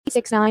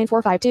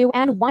1-866-9452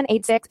 and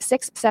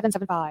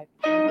 1-866-6775.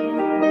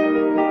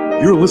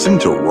 You're listening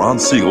to Ron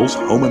Siegel's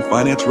Home and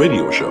Finance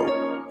Radio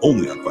Show,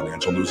 only on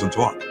Financial News and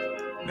Talk.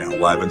 Now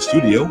live in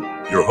studio,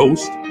 your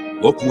host,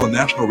 local and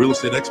national real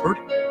estate expert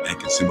and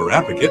consumer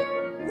advocate,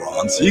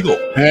 Ron Siegel.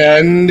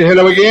 And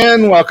hello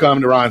again.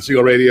 Welcome to Ron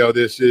Siegel Radio.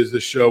 This is the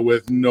show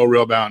with no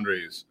real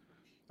boundaries.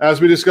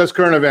 As we discuss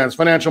current events,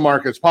 financial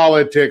markets,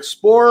 politics,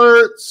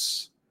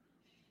 sports,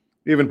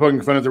 even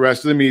poking fun at the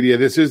rest of the media,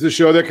 this is the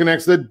show that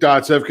connects the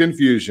dots of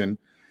confusion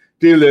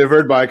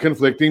delivered by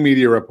conflicting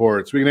media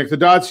reports. We connect the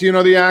dots so you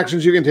know the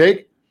actions you can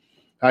take,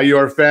 how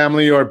your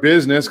family or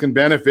business can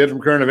benefit from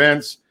current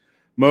events.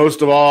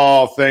 Most of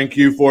all, thank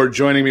you for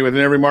joining me. Within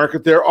every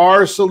market, there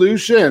are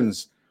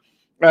solutions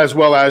as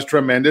well as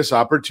tremendous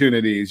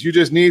opportunities. You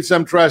just need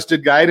some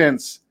trusted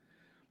guidance.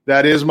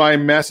 That is my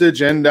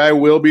message, and I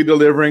will be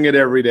delivering it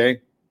every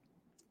day.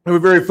 I have a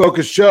very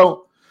focused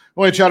show. I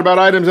want to chat about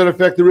items that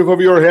affect the roof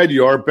over your head,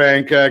 your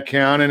bank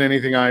account, and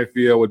anything I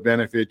feel would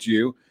benefit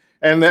you.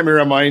 And let me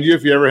remind you,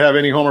 if you ever have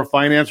any home or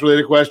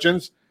finance-related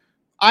questions,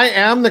 I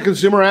am the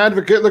consumer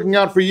advocate looking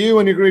out for you,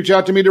 and you can reach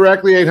out to me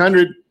directly,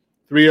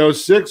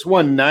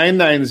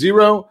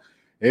 800-306-1990.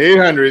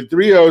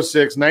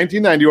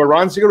 800-306-1990 or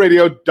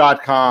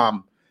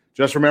ronsiegelradio.com.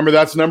 Just remember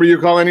that's the number you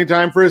call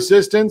anytime for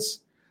assistance.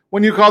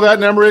 When you call that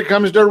number, it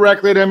comes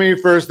directly to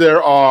me first.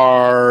 There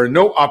are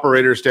no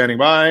operators standing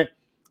by.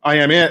 I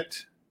am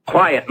it.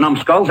 Quiet,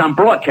 numbskulls. I'm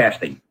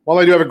broadcasting. While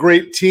I do have a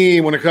great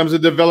team when it comes to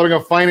developing a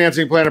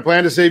financing plan, a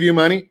plan to save you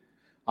money,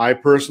 I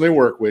personally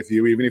work with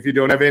you, even if you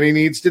don't have any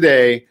needs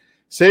today.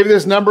 Save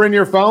this number in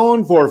your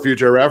phone for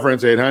future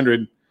reference,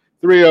 800-306-1990,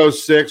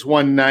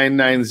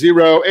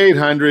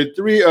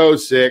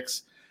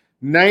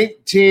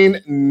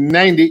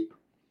 800-306-1990.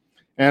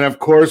 And of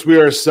course,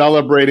 we are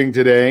celebrating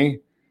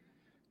today.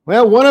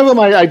 Well, one of them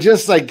I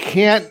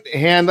can't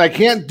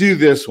do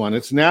this one.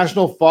 It's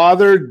National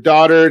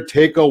Father-Daughter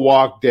Take a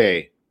Walk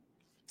Day.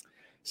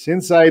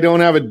 Since I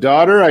don't have a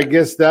daughter, I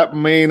guess that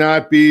may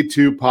not be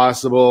too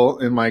possible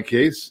in my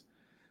case.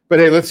 But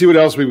hey, let's see what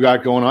else we've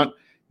got going on.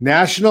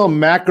 National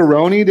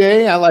Macaroni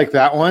Day. I like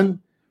that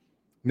one.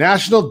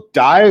 National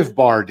Dive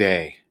Bar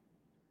Day.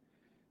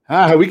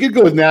 We could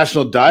go with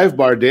National Dive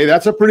Bar Day.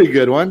 That's a pretty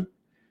good one.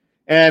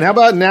 And how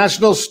about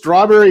National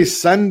Strawberry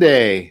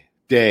Sundae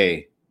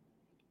Day?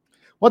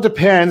 Well, it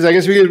depends. I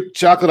guess we get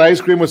chocolate ice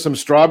cream with some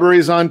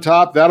strawberries on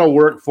top. That'll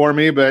work for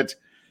me, but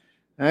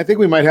I think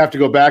we might have to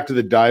go back to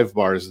the dive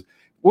bars.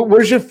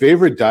 Where's your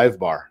favorite dive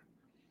bar?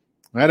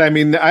 Right? I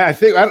mean, I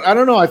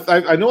don't know.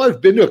 I know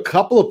I've been to a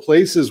couple of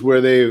places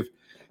where they've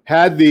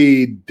had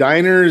the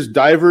diners,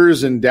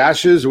 divers, and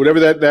dashes, or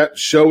whatever that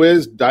show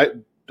is. I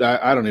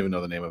don't even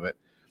know the name of it.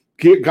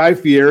 Guy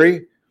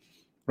Fieri,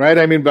 right?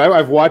 I mean,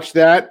 I've watched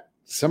that.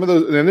 Some of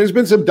those, and there's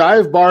been some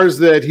dive bars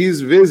that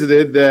he's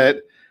visited that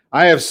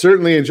I have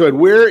certainly enjoyed.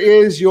 Where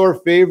is your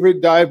favorite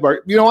dive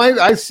bar? You know,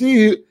 I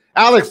see you.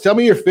 Alex, tell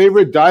me your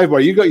favorite dive bar.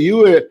 You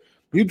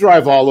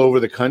drive all over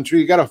the country.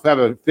 You got to have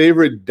a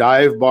favorite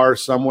dive bar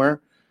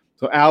somewhere.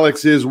 So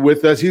Alex is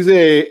with us. He's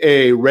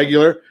a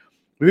regular.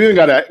 We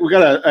got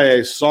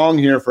a song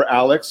here for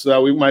Alex.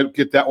 We might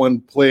get that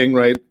one playing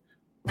right.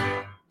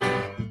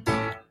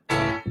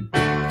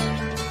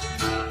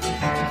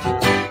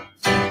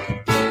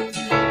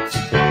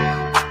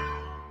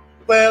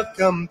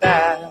 Welcome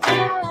back.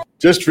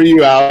 Just for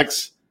you,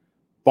 Alex.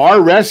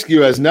 Bar Rescue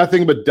has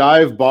nothing but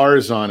dive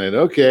bars on it.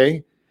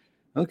 Okay,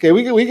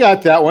 we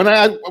got that one.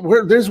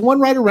 There's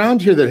one right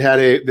around here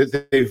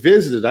that they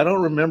visited. I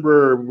don't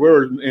remember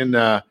where in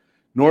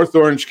North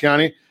Orange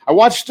County. I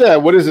watched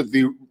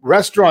the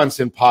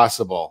Restaurants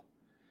Impossible,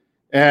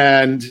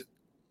 and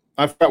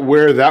I forgot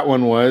where that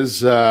one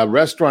was.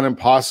 Restaurant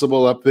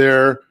Impossible up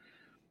there.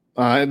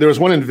 There was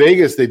one in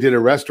Vegas. They did a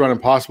Restaurant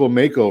Impossible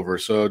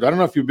makeover. So I don't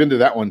know if you've been to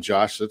that one,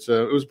 Josh. It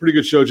was a pretty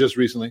good show just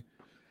recently.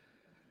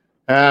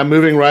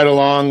 Moving right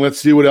along, let's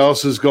see what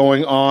else is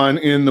going on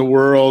in the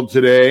world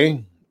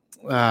today.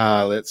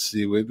 Let's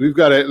see. We've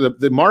got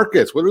the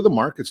markets. What are the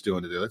markets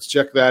doing today? Let's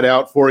check that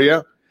out for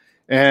you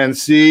and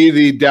see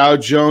the Dow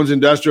Jones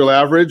Industrial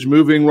Average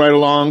moving right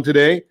along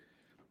today.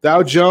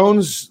 Dow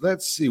Jones,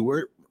 let's see.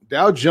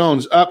 Dow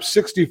Jones up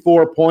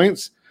 64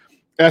 points.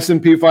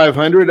 S&P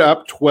 500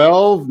 up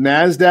 12.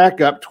 NASDAQ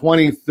up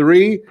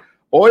 23.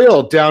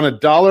 Oil down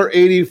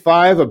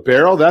 $1.85 a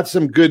barrel. That's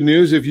some good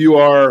news if you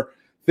are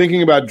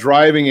thinking about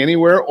driving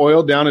anywhere.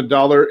 Oil down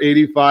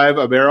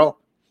 $1.85 a barrel.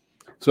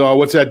 So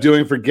what's that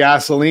doing for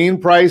gasoline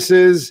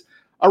prices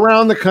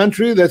around the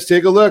country? Let's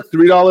take a look.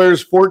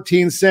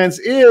 $3.14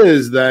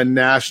 is the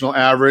national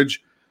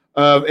average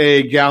of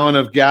a gallon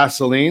of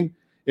gasoline.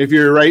 If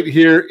you're right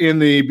here in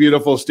the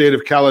beautiful state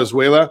of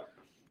Calizuela,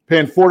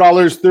 paying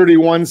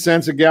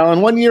 $4.31 a gallon.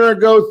 1 year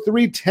ago,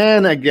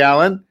 $3.10 a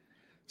gallon.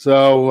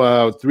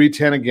 So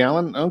 $3.10 a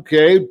gallon.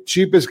 Okay,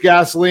 cheapest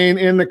gasoline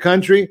in the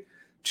country,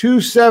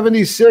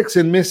 $2.76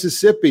 in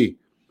Mississippi.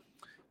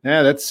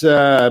 Yeah, that's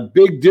a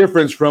big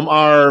difference from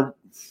our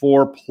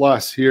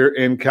 4+ here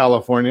in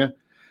California.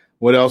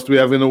 What else do we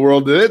have in the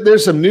world?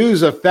 There's some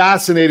news, a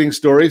fascinating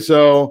story.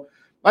 So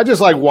I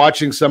just like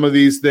watching some of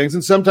these things,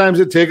 and sometimes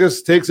it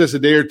takes us a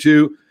day or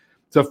two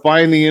to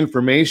find the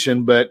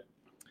information. But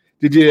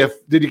did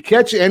you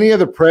catch any of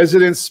the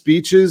president's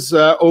speeches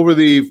over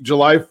the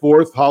July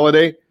 4th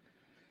holiday?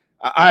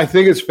 I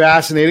think it's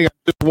fascinating. I'm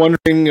just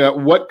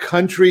wondering what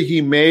country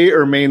he may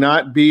or may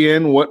not be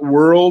in, what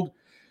world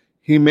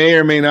he may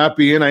or may not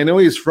be in. I know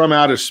he's from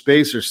outer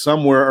space or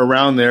somewhere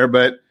around there,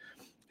 but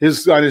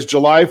on his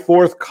July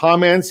 4th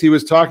comments, he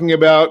was talking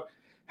about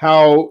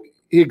how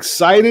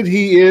excited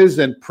he is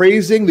and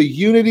praising the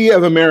unity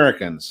of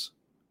Americans.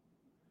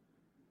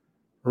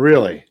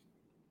 Really?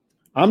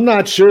 I'm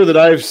not sure that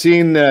I've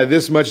seen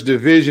this much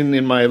division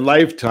in my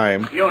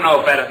lifetime. You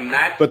know better than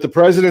that. But the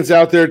president's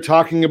out there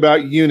talking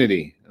about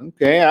unity.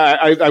 Okay,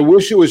 I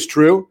wish it was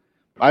true.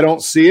 I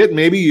don't see it.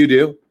 Maybe you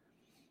do.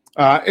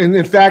 And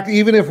in fact,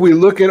 even if we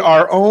look at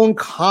our own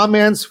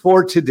comments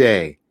for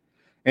today,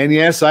 and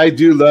yes, I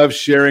do love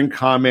sharing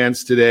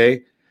comments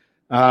today.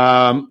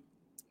 But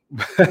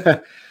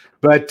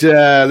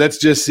let's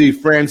just see.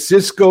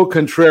 Francisco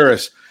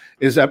Contreras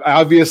is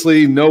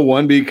obviously no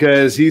one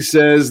because he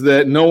says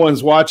that no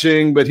one's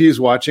watching, but he's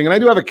watching. And I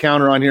do have a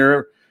counter on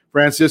here,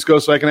 Francisco,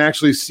 so I can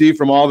actually see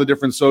from all the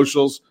different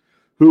socials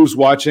who's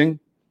watching.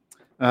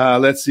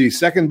 Let's see.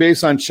 Second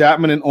base on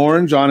Chapman and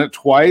Orange on it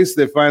twice.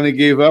 They finally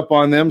gave up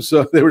on them,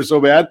 so they were so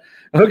bad.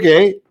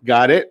 Okay,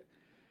 got it.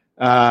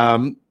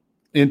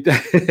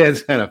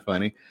 It's kind of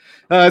funny.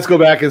 Let's go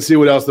back and see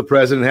what else the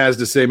president has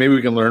to say. Maybe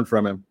we can learn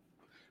from him.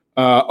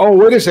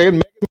 Wait a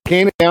second. Meghan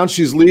McCain announced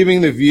she's leaving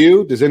The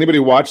View. Does anybody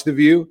watch The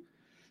View?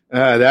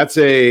 That's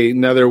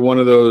another one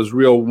of those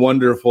real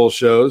wonderful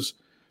shows.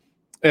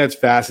 It's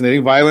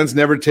fascinating. Violence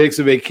never takes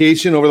a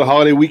vacation over the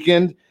holiday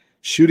weekend.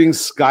 Shooting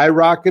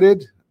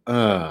skyrocketed.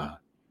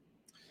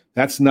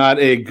 That's not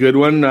a good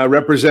one.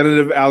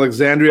 Representative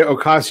Alexandria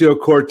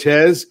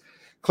Ocasio-Cortez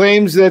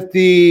claims that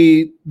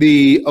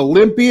the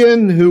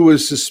Olympian who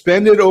was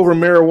suspended over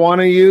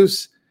marijuana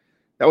use,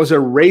 that was a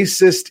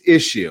racist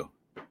issue.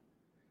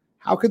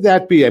 How could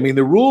that be? I mean,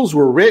 the rules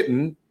were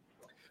written.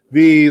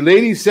 The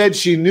lady said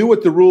she knew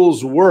what the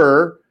rules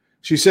were.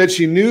 She said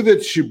she knew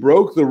that she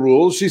broke the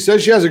rules. She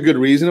says she has a good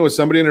reason. It was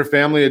somebody in her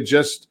family had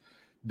just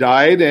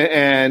died,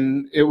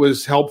 and it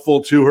was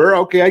helpful to her.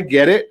 Okay, I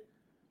get it.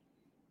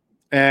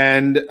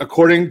 And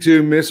according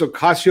to Ms.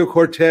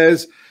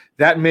 Ocasio-Cortez,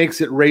 that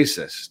makes it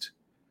racist.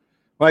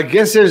 Well, I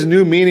guess there's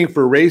new meaning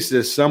for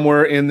racist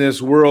somewhere in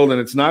this world, and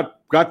it's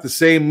not got the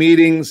same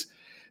meanings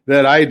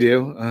that I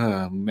do.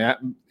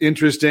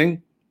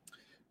 Interesting.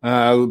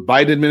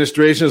 Biden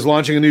administration is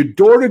launching a new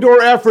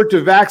door-to-door effort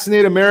to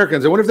vaccinate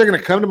Americans. I wonder if they're going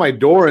to come to my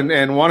door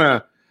and want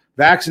to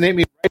vaccinate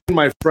me right in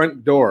my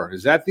front door.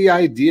 Is that the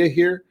idea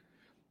here?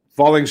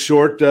 Falling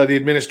short, the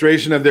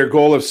administration of their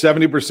goal of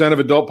 70% of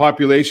adult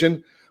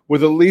population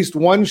with at least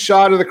one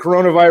shot of the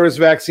coronavirus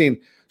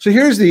vaccine. So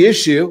here's the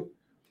issue.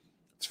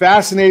 It's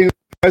fascinating. The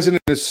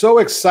president is so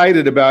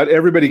excited about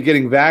everybody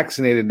getting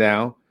vaccinated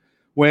now.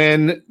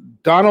 When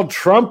Donald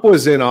Trump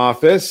was in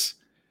office,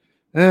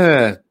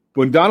 the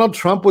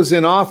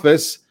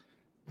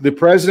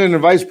president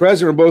and vice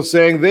president were both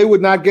saying they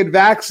would not get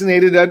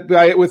vaccinated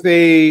with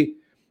a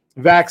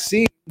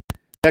vaccine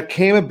that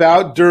came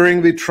about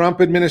during the Trump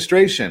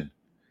administration.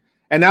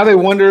 And now they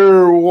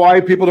wonder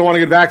why people don't want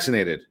to get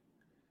vaccinated.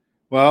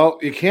 Well,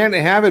 you can't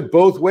have it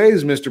both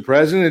ways, Mr.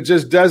 President. It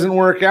just doesn't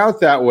work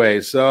out that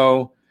way.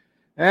 So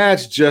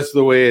that's just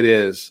the way it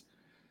is.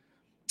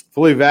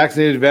 Fully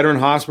vaccinated veteran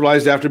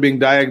hospitalized after being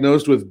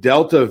diagnosed with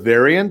Delta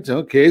variant.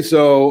 Okay,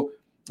 so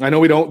I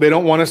know they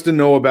don't want us to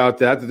know about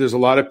that there's a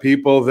lot of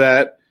people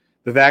that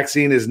the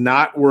vaccine is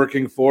not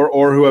working for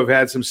or who have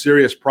had some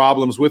serious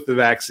problems with the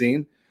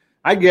vaccine.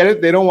 I get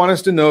it. They don't want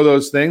us to know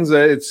those things.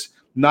 It's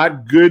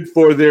not good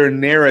for their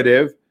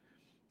narrative.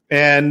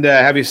 And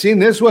have you seen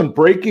this one?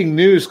 Breaking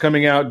news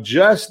coming out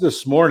just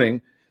this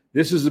morning.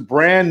 This is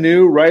brand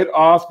new, right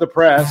off the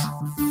press.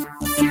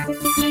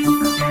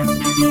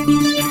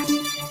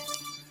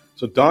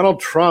 So Donald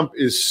Trump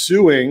is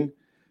suing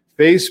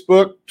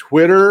Facebook,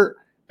 Twitter,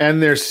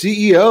 and their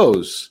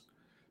CEOs,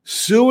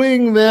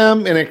 suing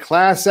them in a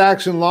class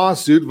action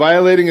lawsuit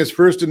violating his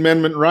First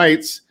Amendment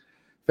rights.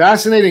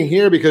 Fascinating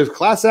here because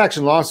class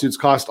action lawsuits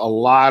cost a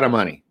lot of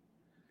money.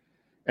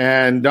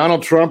 And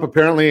Donald Trump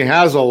apparently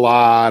has a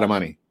lot of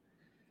money.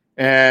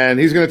 And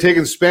he's going to take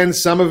and spend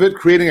some of it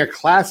creating a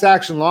class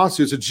action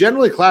lawsuit. So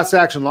generally class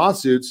action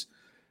lawsuits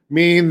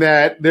mean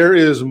that there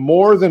is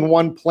more than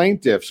one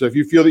plaintiff. So if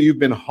you feel that you've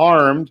been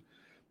harmed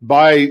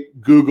by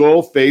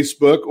Google,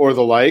 Facebook, or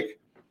the like,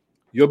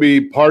 you'll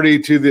be party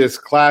to this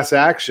class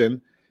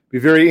action. Be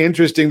very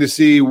interesting to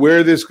see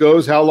where this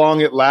goes, how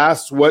long it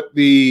lasts, what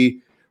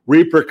the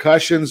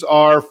repercussions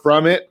are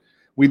from it.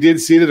 We did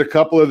see that a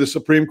couple of the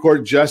Supreme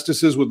Court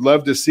justices would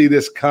love to see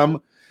this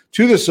come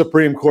to the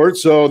Supreme Court.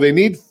 So they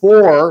need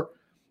 4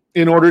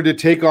 in order to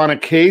take on a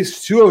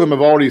case. 2 of them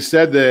have already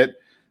said that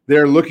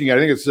they're looking at,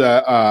 I think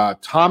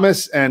it's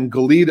Thomas and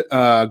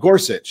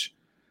Gorsuch.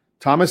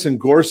 Thomas and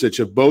Gorsuch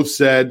have both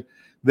said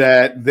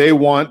that they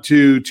want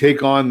to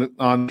take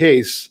on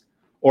case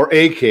or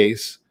a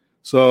case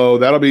So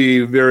that'll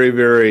be very,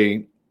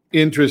 very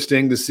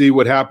interesting to see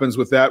what happens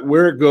with that,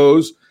 where it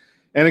goes.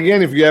 And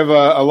again, if you have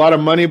a lot of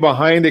money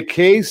behind a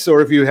case,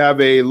 or if you have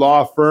a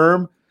law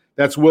firm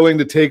that's willing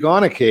to take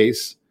on a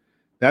case,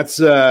 that's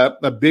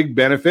a big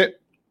benefit.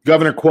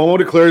 Governor Cuomo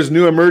declares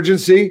new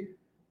emergency.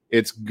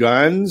 It's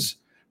guns.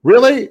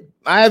 Really?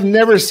 I have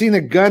never seen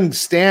a gun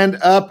stand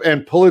up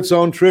and pull its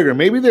own trigger.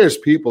 Maybe there's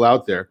people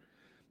out there.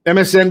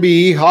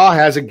 MSNBE Haw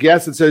has a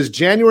guess that says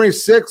January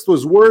 6th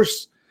was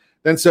worse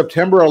than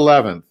September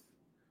 11th.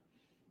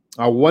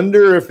 I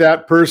wonder if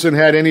that person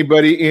had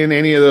anybody in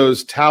any of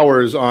those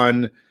towers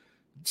on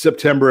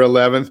September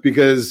 11th,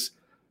 because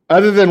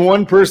other than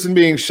one person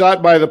being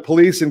shot by the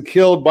police and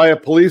killed by a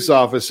police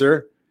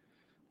officer,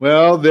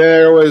 well,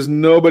 there was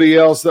nobody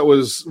else that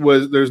was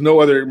there's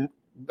no other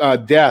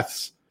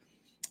deaths.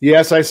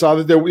 Yes, I saw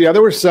that there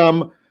were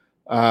some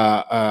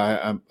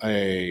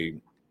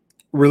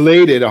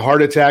related, a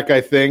heart attack,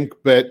 I think,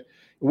 but it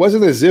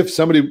wasn't as if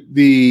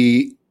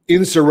the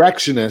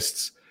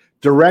insurrectionists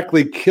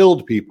directly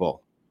killed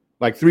people,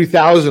 like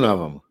 3,000 of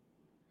them.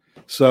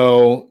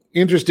 So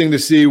interesting to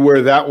see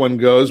where that one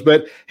goes.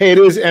 But hey, it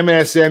is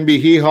MSNBE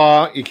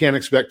hee-haw. You can't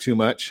expect too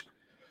much.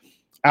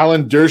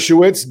 Alan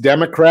Dershowitz,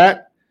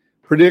 Democrat,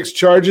 predicts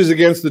charges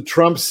against the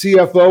Trump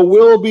CFO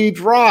will be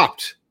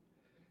dropped.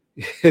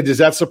 Does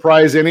that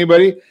surprise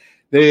anybody?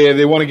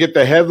 They want to get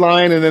the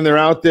headline, and then they're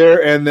out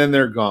there, and then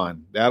they're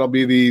gone. That'll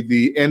be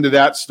the end of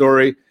that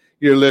story.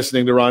 You're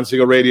listening to Ron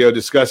Siegel Radio,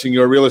 discussing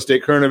your real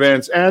estate current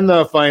events and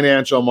the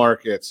financial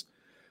markets.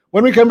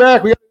 When we come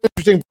back, we have an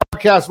interesting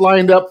podcast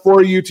lined up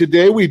for you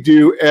today. We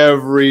do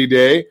every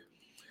day.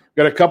 We've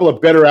got a couple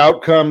of better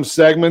outcome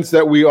segments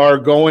that we are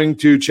going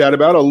to chat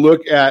about. A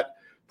look at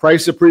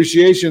price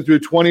appreciation through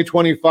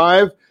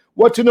 2025.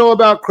 What to know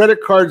about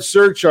credit card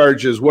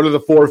surcharges. What are the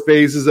 4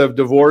 phases of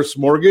divorce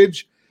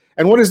mortgage?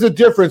 And what is the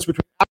difference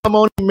between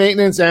alimony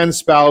maintenance and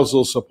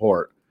spousal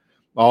support?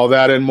 All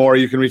that and more.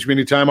 You can reach me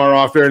anytime. Our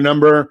off-air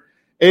number,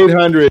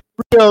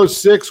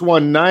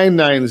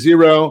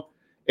 800-306-1990,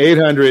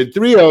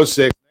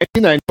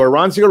 800-306-1990, or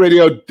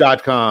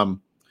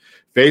RonSiegelRadio.com,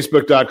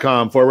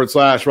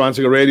 Facebook.com/Ron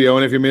Siegel Radio.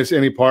 And if you miss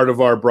any part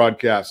of our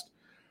broadcast,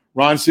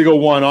 Ron Siegel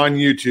 1 on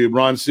YouTube,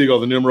 Ron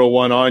Siegel, the numeral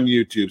 1 on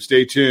YouTube.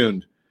 Stay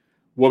tuned.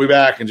 We'll be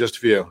back in just a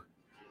few.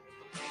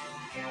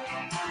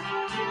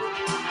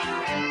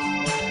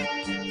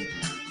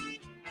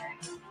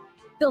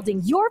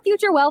 Building your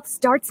future wealth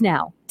starts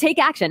now. Take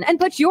action and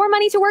put your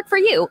money to work for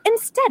you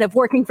instead of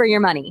working for your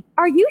money.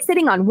 Are you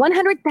sitting on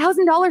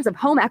 $100,000 of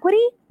home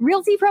equity?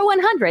 Realty Pro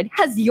 100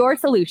 has your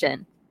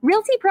solution.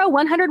 Realty Pro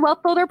 100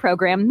 Wealth Builder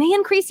program may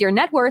increase your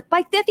net worth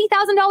by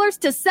 $50,000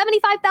 to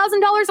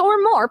 $75,000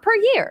 or more per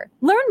year.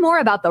 Learn more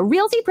about the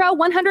Realty Pro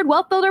 100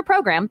 Wealth Builder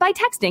program by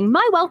texting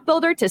My Wealth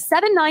Builder to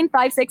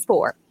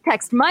 79564.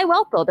 Text My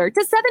Wealth Builder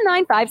to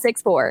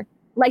 79564.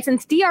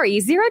 License DRE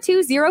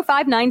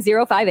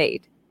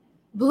 02059058.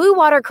 Blue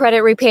Water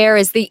Credit Repair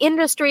is the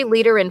industry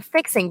leader in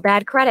fixing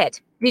bad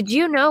credit. Did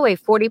you know a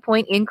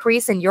 40-point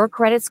increase in your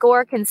credit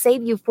score can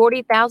save you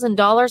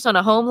 $40,000 on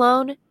a home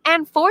loan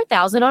and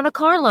 $4,000 on a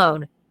car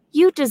loan?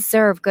 You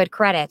deserve good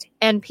credit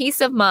and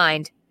peace of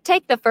mind.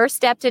 Take the first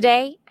step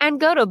today and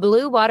go to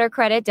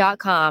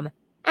bluewatercredit.com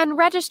and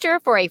register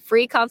for a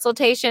free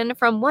consultation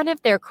from one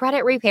of their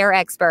credit repair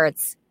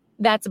experts.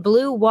 That's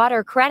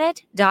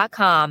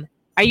bluewatercredit.com.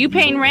 Are you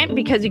paying rent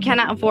because you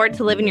cannot afford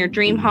to live in your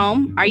dream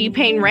home? Are you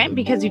paying rent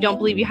because you don't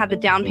believe you have the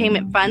down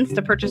payment funds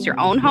to purchase your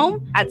own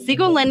home? At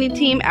Siegel Lending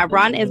Team at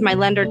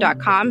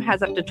RonIsMyLender.com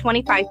has up to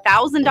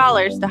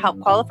 $25,000 to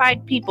help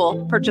qualified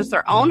people purchase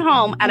their own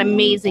home at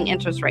amazing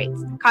interest rates.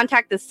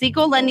 Contact the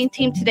Siegel Lending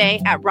Team today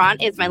at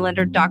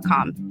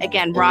RonIsMyLender.com.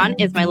 Again,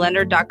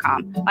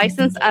 RonIsMyLender.com.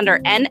 Licensed under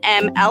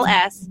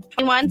NMLS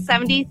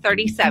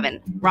 217037.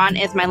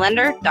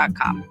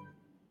 RonIsMyLender.com.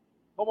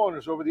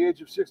 Homeowners over the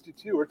age of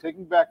 62 are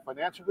taking back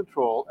financial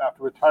control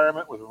after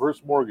retirement with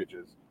reverse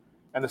mortgages.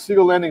 And the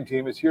Siegel Lending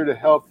Team is here to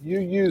help you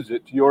use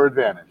it to your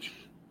advantage.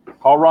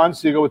 Call Ron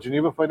Siegel with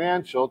Geneva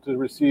Financial to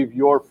receive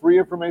your free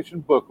information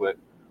booklet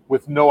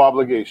with no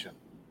obligation.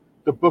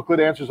 The booklet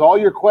answers all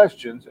your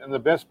questions, and the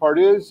best part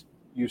is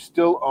you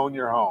still own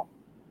your home.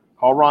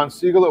 Call Ron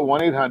Siegel at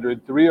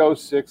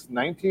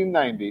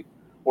 1-800-306-1990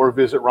 or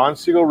visit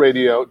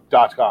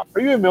RonSiegelRadio.com.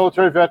 Are you a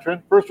military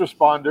veteran, first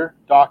responder,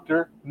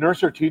 doctor,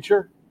 nurse, or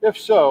teacher? If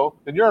so,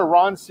 then you're a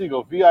Ron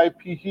Siegel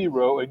VIP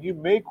hero, and you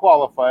may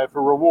qualify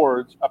for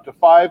rewards up to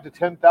 $5,000 to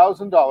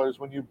 $10,000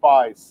 when you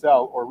buy,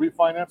 sell, or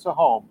refinance a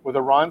home with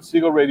a Ron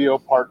Siegel Radio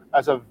partner.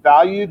 As a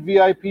valued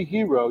VIP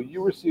hero,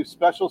 you receive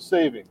special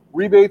savings,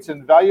 rebates,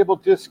 and valuable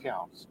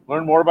discounts.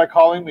 Learn more by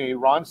calling me,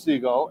 Ron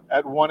Siegel,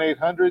 at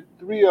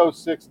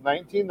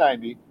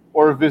 1-800-306-1990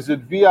 or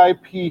visit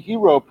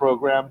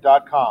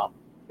VIPHeroProgram.com.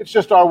 It's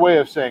just our way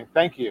of saying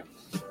thank you.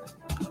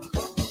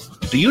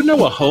 Do you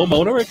know a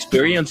homeowner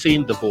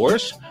experiencing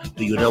divorce?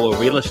 Do you know a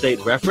real estate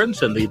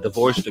reference and the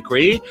divorce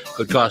decree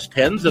could cost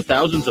tens of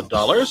thousands of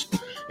dollars?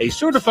 A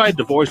certified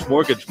divorce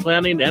mortgage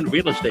planning and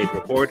real estate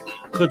report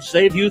could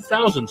save you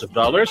thousands of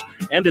dollars,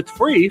 and it's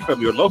free from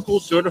your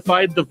local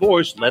certified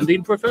divorce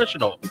lending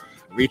professional.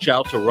 Reach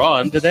out to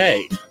Ron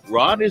today.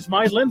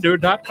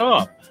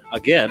 RonIsMyLender.com.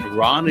 Again,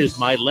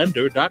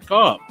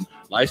 RonIsMyLender.com.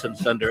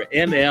 Licensed under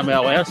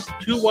NMLS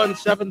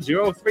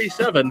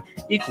 217037,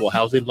 Equal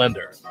Housing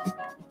Lender.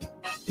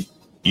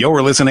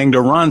 You're listening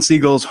to Ron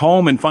Siegel's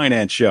Home and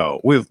Finance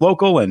Show with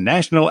local and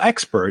national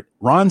expert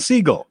Ron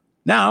Siegel.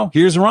 Now,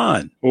 here's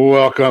Ron.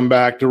 Welcome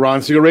back to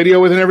Ron Siegel Radio.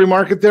 Within every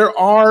market, there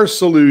are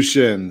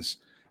solutions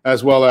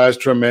as well as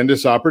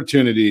tremendous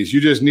opportunities.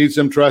 You just need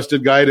some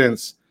trusted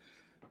guidance.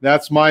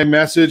 That's my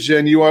message,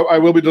 and I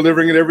will be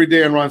delivering it every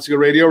day on Ron Siegel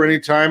Radio or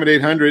anytime at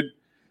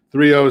 800-306-1990,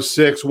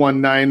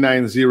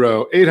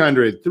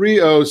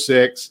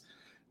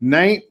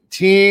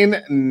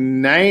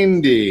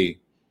 800-306-1990.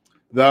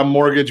 The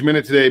Mortgage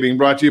Minute today being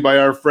brought to you by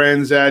our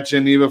friends at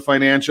Geneva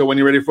Financial. When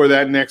you're ready for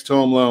that next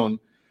home loan,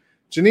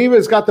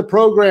 Geneva's got the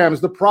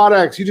programs, the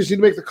products. You just need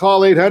to make the call,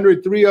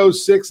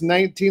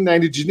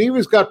 800-306-1990.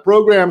 Geneva's got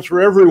programs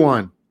for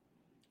everyone.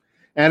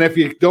 And if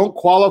you don't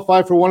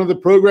qualify for one of the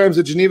programs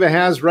that Geneva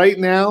has right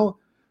now,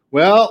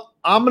 well,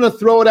 I'm going to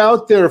throw it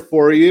out there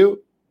for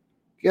you.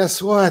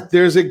 Guess what?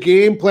 There's a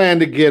game plan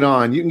to get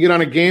on. You can get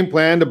on a game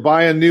plan to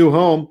buy a new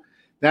home.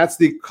 That's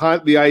the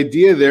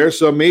idea there.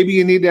 So maybe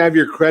you need to have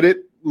your credit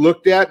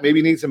looked at. Maybe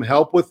you need some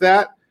help with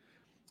that.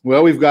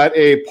 Well, we've got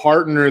a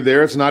partner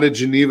there. It's not a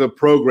Geneva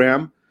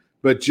program,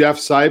 but Jeff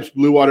Sipes,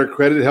 Blue Water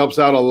Credit, helps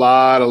out a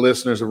lot of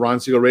listeners of Ron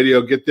Siegel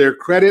Radio get their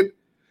credit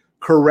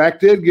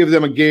corrected, give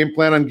them a game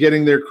plan on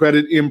getting their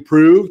credit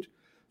improved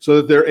so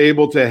that they're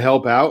able to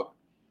help out.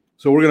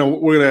 So we're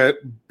gonna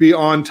be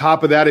on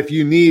top of that if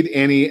you need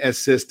any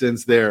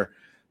assistance there.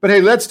 But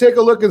hey, let's take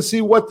a look and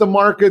see what the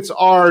markets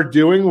are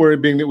doing.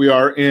 Being that we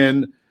are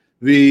in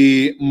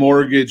the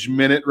Mortgage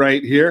Minute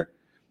right here.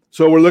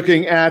 So we're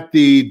looking at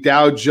the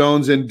Dow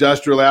Jones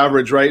Industrial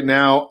Average right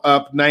now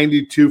up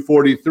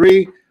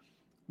 92.43.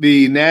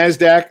 The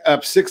NASDAQ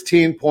up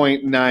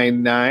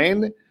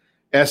 16.99.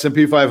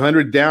 S&P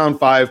 500 down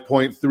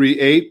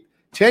 5.38.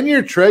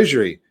 10-year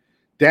Treasury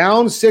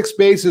down 6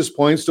 basis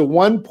points to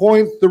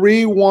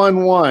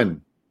 1.311.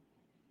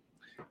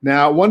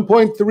 Now,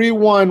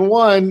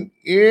 1.311,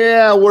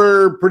 yeah,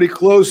 we're pretty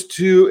close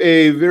to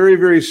a very,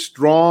 very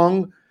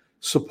strong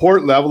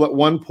support level at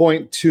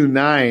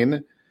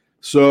 1.29.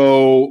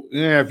 So,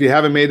 yeah, if you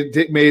haven't made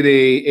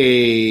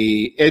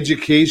a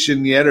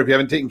education yet, or if you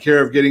haven't taken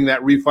care of getting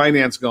that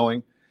refinance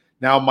going,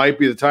 now might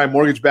be the time.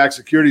 Mortgage-backed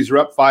securities are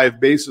up 5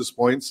 basis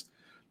points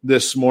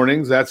this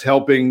morning. That's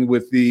helping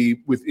with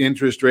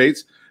interest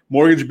rates.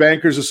 Mortgage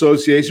Bankers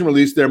Association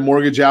released their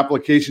mortgage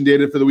application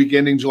data for the week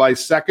ending July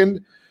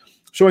 2nd.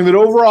 Showing that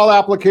overall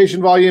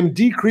application volume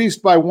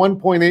decreased by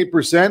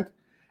 1.8%.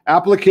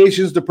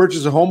 Applications to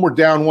purchase a home were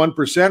down 1%.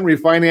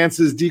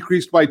 Refinances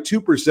decreased by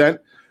 2%.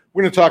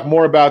 We're going to talk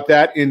more about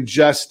that in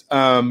just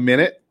a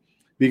minute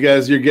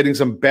because you're getting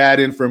some bad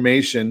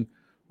information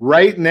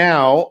right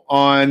now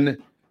on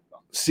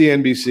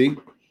CNBC.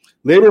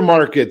 Labor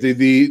market,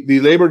 the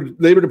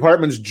Labor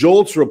Department's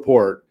JOLTS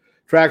report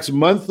tracks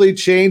monthly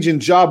change in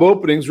job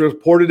openings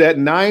reported at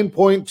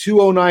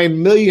 9.209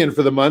 million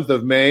for the month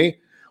of May,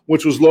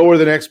 which was lower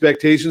than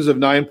expectations of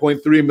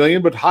 9.3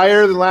 million, but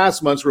higher than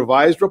last month's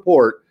revised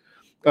report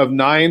of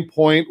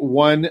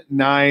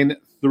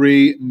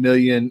 9.193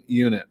 million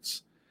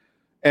units.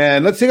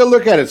 And let's take a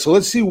look at it. So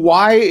let's see,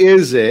 why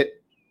is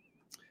it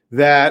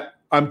that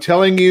I'm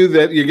telling you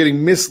that you're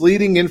getting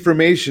misleading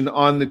information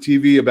on the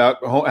TV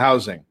about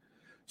housing?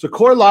 So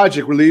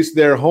CoreLogic released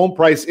their home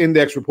price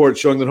index report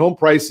showing that home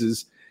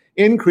prices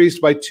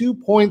increased by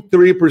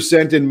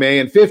 2.3% in May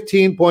and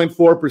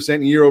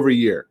 15.4% year over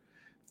year.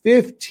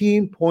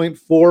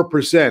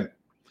 15.4%.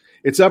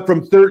 It's up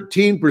from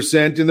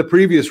 13% in the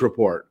previous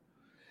report.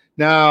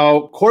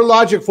 Now,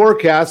 CoreLogic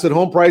forecasts that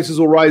home prices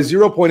will rise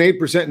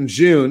 0.8% in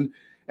June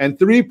and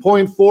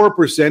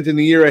 3.4% in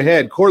the year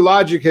ahead.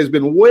 CoreLogic has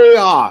been way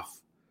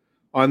off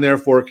on their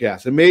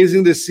forecast.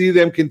 Amazing to see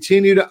them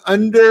continue to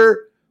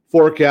under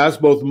forecast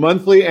both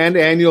monthly and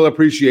annual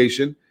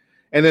appreciation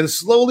and then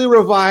slowly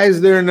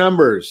revise their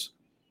numbers.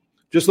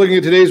 Just looking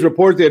at today's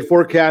report, they had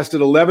forecasted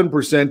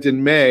 11%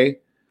 in May.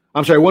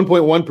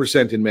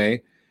 1.1% in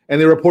May, and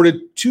they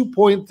reported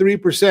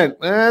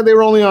 2.3%. They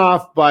were only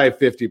off by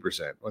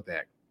 50%. What the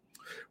heck?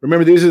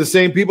 Remember, these are the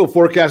same people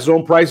forecasted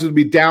home prices would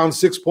be down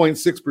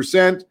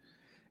 6.6%,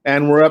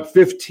 and we're up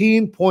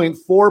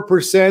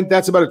 15.4%.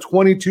 That's about a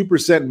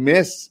 22%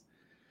 miss.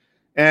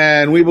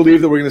 And we believe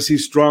that we're going to see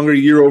stronger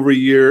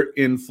year-over-year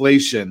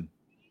inflation.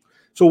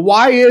 So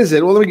why is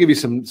it? Well, let me give you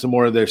some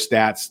more of their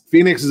stats.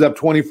 Phoenix is up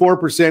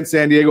 24%,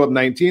 San Diego up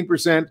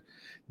 19%,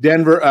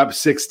 Denver up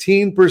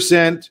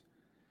 16%.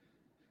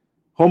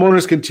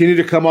 Homeowners continue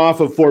to come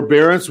off of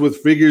forbearance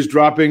with figures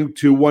dropping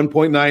to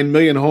 1.9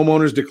 million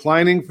homeowners,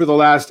 declining for the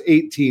last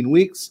 18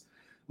 weeks.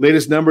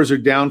 Latest numbers are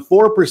down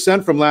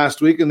 4% from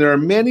last week, and there are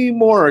many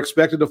more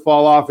expected to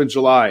fall off in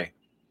July.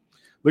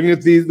 Looking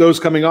at those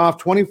coming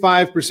off,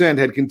 25%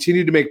 had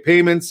continued to make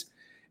payments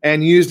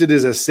and used it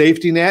as a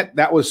safety net.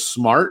 That was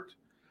smart.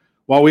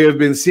 While we have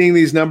been seeing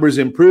these numbers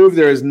improve,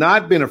 there has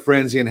not been a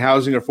frenzy in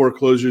housing or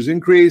foreclosures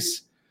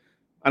increase.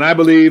 And I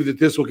believe that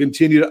this will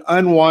continue to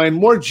unwind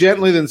more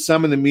gently than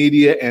some in the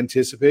media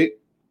anticipate.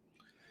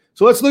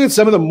 So let's look at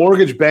some of the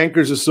Mortgage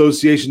Bankers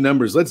Association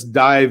numbers. Let's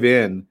dive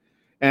in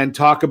and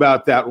talk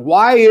about that.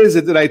 Why is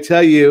it that I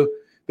tell you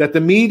that the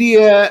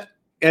media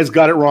has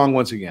got it wrong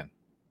once again?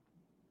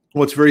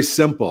 Well, it's very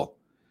simple.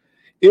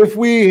 Because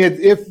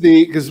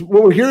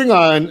what we're hearing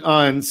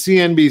on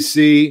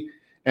CNBC,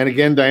 and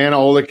again, Diana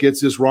Olick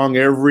gets this wrong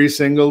every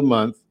single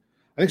month.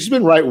 I think she's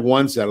been right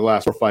once out of the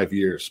last 4 or 5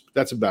 years. But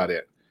that's about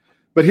it.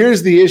 But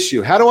here's the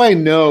issue. How do I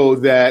know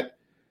that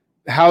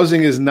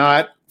housing is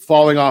not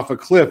falling off a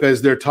cliff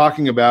as they're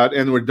talking about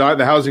and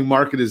the housing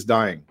market is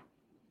dying?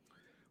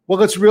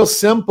 Well, it's real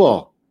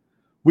simple.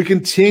 We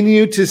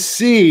continue to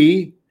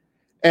see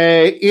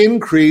an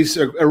increase,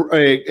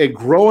 a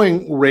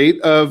growing rate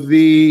of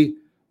the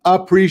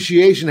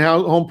appreciation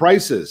home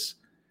prices.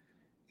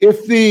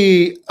 If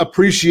the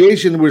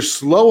appreciation was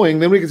slowing,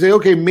 then we can say,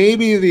 okay,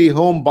 maybe the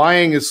home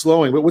buying is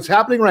slowing. But what's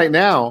happening right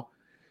now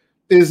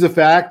is the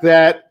fact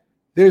that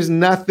there's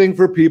nothing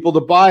for people to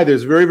buy.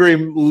 There's very, very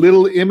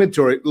little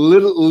inventory,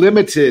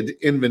 limited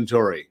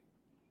inventory,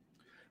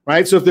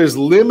 right? So if there's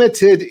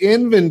limited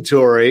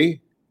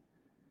inventory,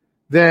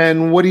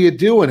 then what are you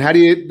doing? How do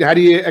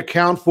you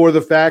account for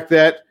the fact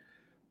that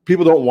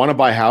people don't want to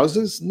buy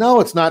houses? No,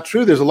 it's not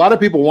true. There's a lot of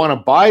people who want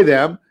to buy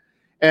them.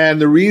 And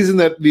the reason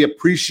that the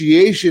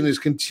appreciation is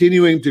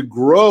continuing to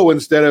grow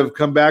instead of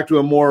come back to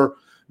a more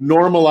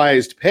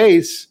normalized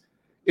pace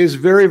is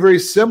very, very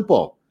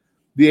simple.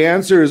 The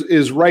answer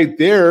is right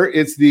there.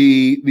 It's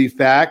the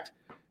fact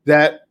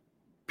that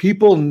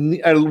people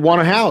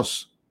want a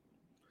house.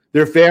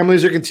 Their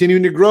families are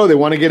continuing to grow. They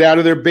want to get out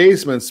of their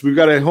basements. We've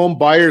got a home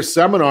buyers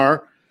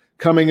seminar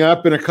coming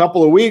up in a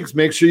couple of weeks.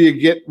 Make sure you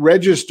get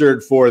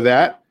registered for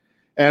that.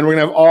 And we're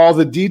going to have all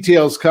the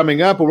details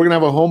coming up. But we're going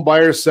to have a home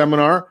buyers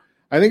seminar.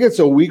 I think it's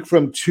a week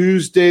from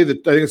Tuesday. I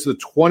think it's the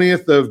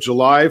 20th of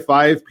July,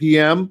 5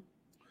 p.m.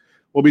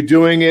 We'll be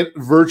doing it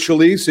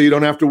virtually, so you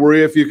don't have to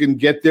worry if you can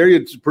get there.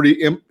 It's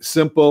pretty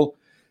simple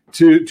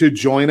to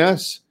join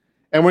us.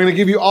 And we're going to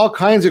give you all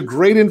kinds of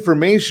great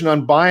information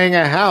on buying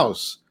a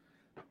house.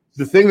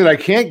 The thing that I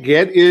can't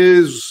get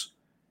is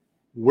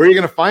where you're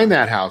going to find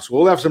that house.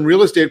 We'll have some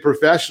real estate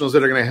professionals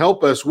that are going to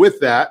help us with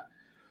that,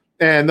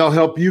 and they'll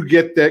help you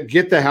get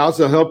the house.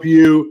 They'll help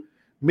you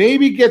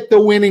maybe get the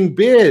winning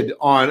bid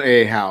on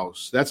a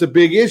house. That's a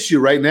big issue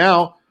right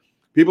now.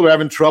 People are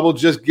having trouble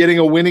just getting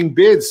a winning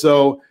bid.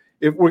 So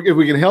if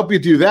we can help you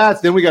do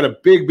that, then we got a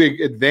big, big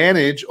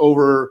advantage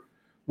over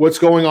what's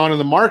going on in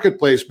the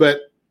marketplace.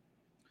 But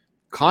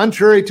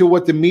contrary to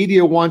what the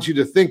media wants you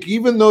to think,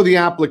 even though the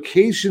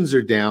applications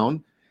are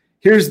down,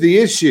 here's the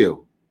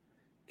issue.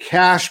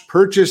 Cash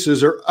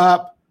purchases are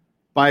up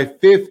by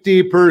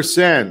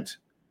 50%.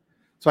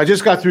 So I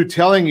just got through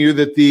telling you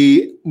that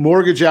the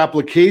mortgage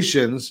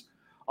applications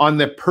on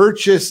the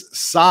purchase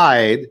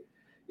side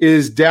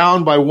is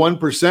down by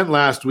 1%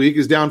 last week,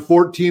 is down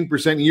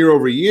 14% year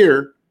over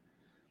year.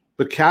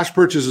 But cash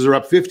purchases are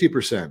up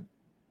 50%.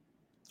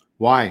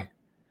 Why?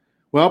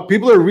 Well,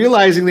 people are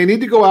realizing they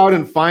need to go out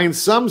and find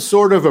some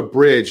sort of a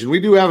bridge. And we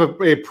do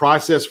have a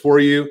process for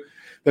you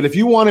that if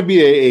you want to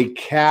be a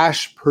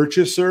cash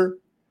purchaser,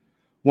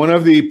 one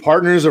of the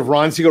partners of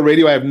Ron Siegel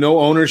Radio, I have no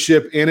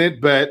ownership in it,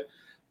 but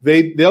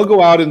they'll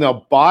go out and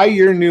they'll buy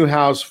your new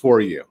house for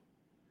you.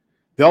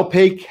 They'll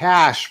pay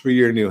cash for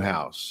your new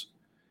house.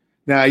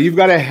 Now, you've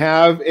got to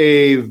have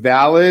a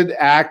valid,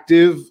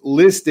 active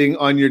listing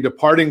on your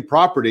departing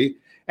property.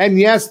 And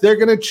yes, they're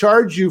going to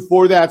charge you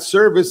for that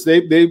service.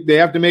 They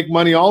have to make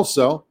money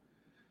also.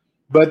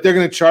 But they're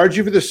going to charge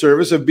you for the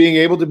service of being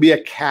able to be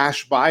a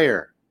cash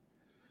buyer.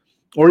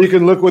 Or you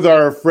can look with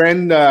our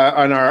friend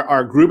on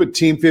our group at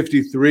Team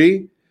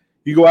 53.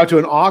 You go out to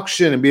an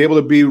auction and be able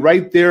to be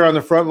right there on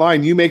the front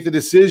line. You make the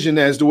decision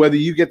as to whether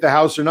you get the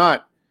house or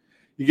not.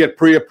 You get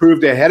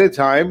pre-approved ahead of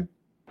time.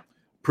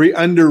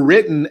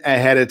 Pre-underwritten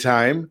ahead of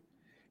time,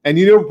 and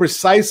you know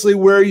precisely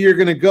where you're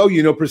going to go.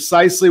 You know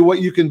precisely what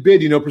you can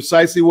bid. You know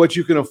precisely what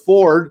you can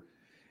afford.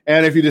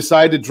 And if you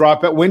decide to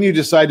drop out, when you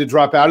decide to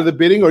drop out of the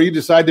bidding or you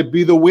decide to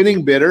be the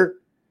winning bidder,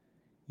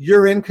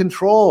 you're in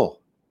control.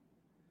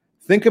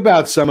 Think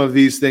about some of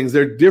these things.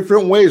 There are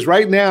different ways.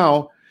 Right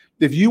now,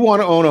 if you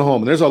want to own a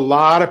home, there's a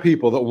lot of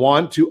people that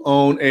want to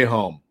own a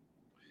home.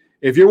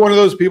 If you're one of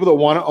those people that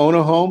want to own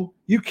a home,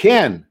 you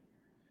can.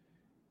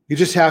 You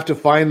just have to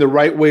find the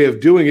right way of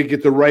doing it,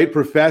 get the right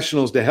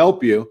professionals to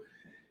help you.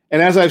 And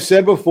as I've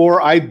said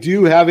before, I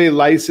do have a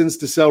license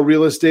to sell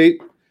real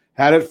estate,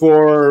 had it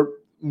for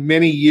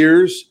many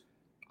years.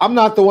 I'm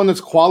not the one that's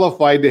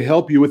qualified to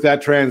help you with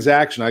that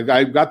transaction.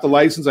 I've got the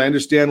license. I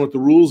understand what the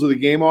rules of the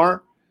game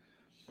are.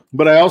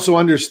 But I also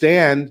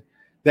understand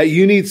that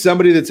you need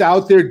somebody that's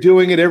out there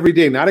doing it every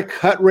day, not a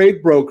cut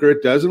rate broker.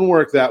 It doesn't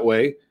work that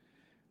way.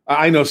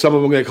 I know some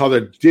of them are going to call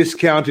their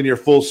discount in your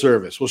full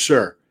service. Well,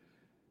 sure.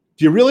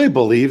 Do you really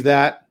believe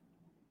that?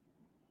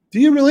 Do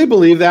you really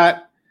believe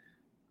that?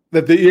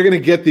 that you're going to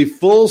get the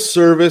full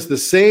service, the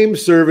same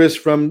service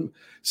from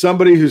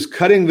somebody who's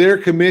cutting their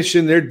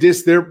commission,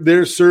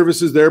 their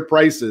services, their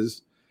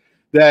prices,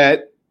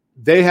 that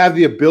they have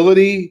the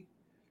ability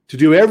to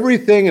do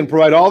everything and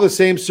provide all the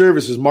same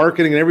services,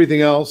 marketing and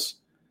everything else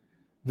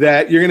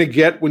that you're going to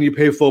get when you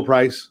pay full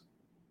price?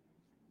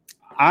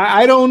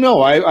 I don't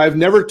know. I've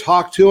never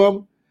talked to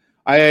them.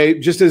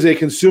 Just as a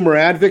consumer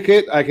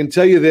advocate, I can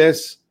tell you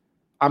this,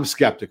 I'm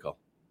skeptical,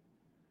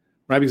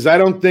 right? Because I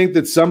don't think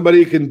that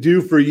somebody can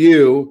do for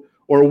you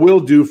or will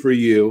do for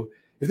you.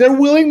 If they're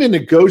willing to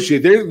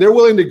negotiate, they're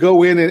willing to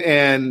go in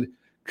and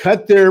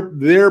cut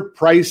their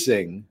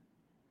pricing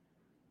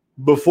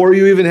before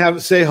you even have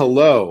to say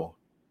hello.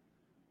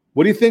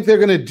 What do you think they're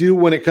going to do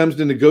when it comes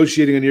to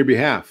negotiating on your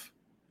behalf?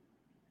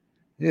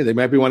 Yeah, they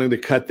might be wanting to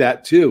cut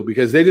that too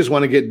because they just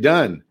want to get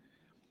done.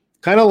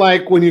 Kind of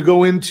like when you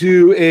go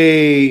into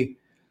a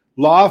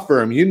law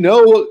firm, you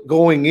know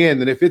going in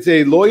that if it's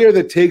a lawyer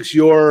that takes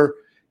your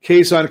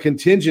case on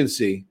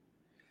contingency,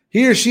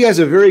 he or she has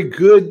a very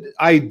good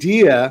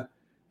idea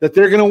that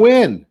they're going to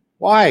win.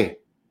 Why?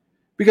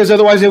 Because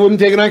otherwise they wouldn't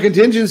take it on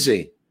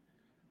contingency,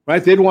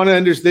 right? They'd want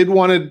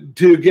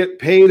to get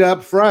paid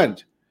up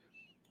front.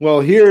 Well,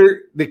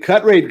 here, the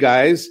cut rate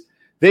guys,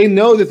 they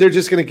know that they're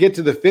just going to get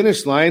to the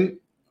finish line.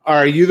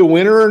 Are you the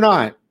winner or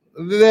not?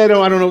 I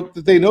don't know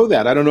that they know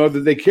that. I don't know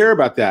that they care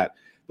about that.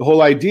 The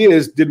whole idea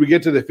is, did we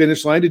get to the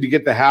finish line? Did you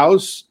get the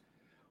house?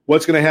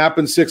 What's going to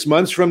happen 6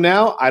 months from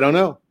now? I don't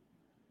know.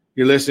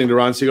 You're listening to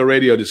Ron Siegel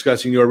Radio,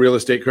 discussing your real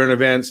estate current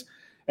events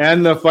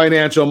and the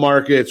financial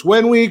markets.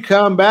 When we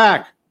come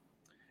back,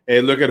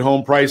 a look at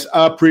home price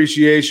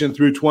appreciation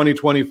through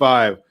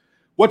 2025.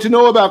 What to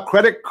know about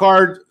credit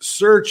card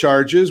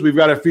surcharges. We've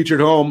got a featured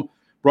home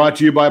brought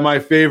to you by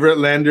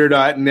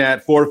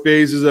myfavoritelender.net. 4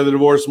 phases of the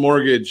divorce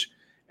mortgage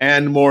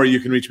and more. You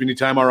can reach me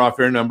anytime. Our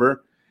off-air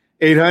number,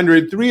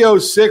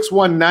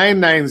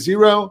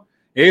 800-306-1990,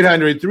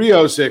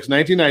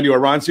 800-306-1990, or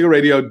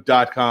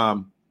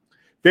ronsiegelradio.com.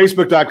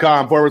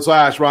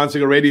 Facebook.com/Ron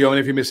Siegel Radio. And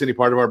if you miss any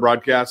part of our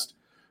broadcast,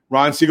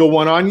 Ron Siegel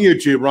 1 on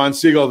YouTube. Ron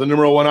Siegel, the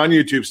number 1 on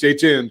YouTube. Stay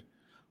tuned.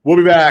 We'll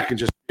be back in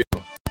just a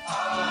few.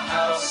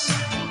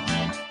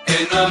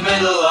 In the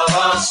middle of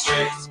our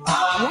street.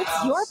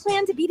 What's your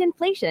plan to beat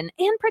inflation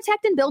and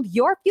protect and build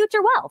your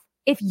future wealth?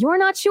 If you're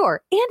not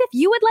sure, and if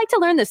you would like to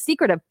learn the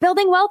secret of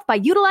building wealth by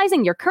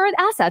utilizing your current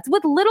assets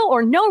with little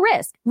or no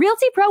risk,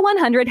 Realty Pro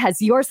 100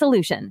 has your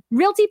solution.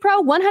 Realty Pro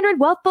 100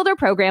 Wealth Builder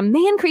Program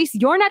may increase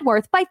your net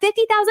worth by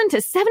 $50,000 to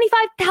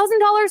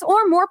 $75,000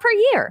 or more per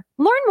year.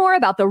 Learn more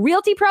about the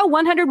Realty Pro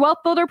 100 Wealth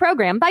Builder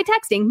Program by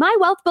texting My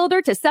Wealth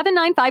Builder to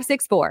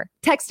 79564.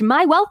 Text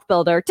My Wealth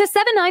Builder to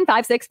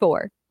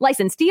 79564.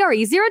 License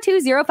DRE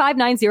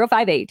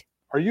 02059058.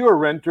 Are you a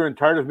renter and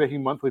tired of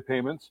making monthly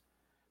payments?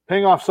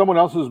 Paying off someone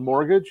else's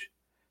mortgage?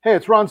 Hey,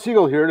 it's Ron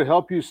Siegel here to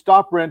help you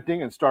stop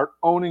renting and start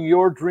owning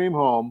your dream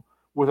home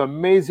with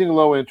amazing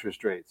low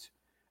interest rates.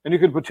 And you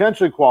could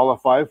potentially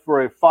qualify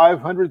for a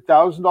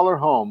 $500,000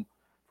 home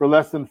for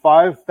less than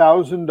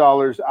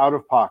 $5,000 out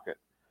of pocket.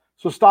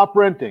 So stop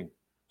renting.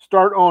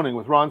 Start owning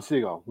with Ron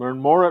Siegel. Learn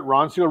more at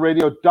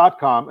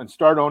ronsiegelradio.com and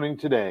start owning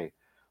today.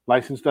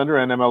 Licensed under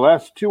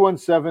NMLS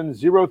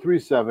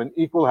 217037,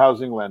 Equal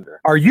Housing Lender.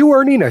 Are you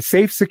earning a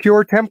safe,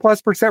 secure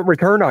 10+%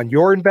 return on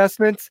your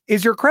investments?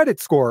 Is your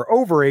credit score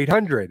over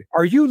 800?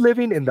 Are you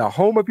living in the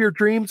home of your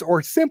dreams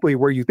or simply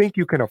where you think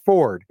you can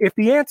afford? If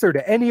the answer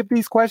to any of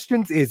these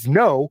questions is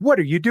no, what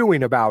are you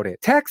doing about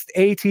it? Text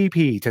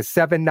ATP to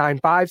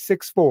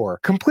 79564.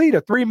 Complete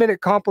a 3-minute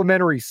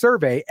complimentary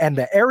survey, and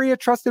the area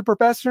trusted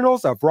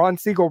professionals of Ron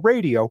Siegel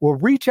Radio will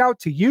reach out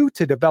to you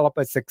to develop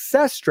a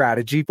success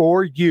strategy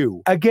for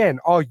you. Again,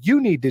 all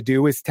you need to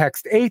do is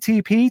text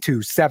ATP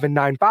to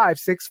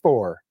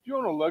 79564. Do you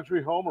own a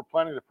luxury home or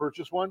planning to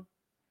purchase one?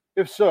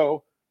 If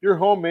so, your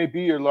home may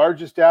be your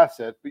largest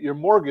asset, but your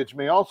mortgage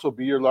may also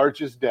be your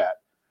largest debt.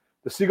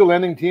 The Siegel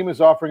Lending Team is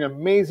offering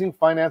amazing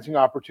financing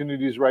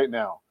opportunities right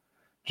now.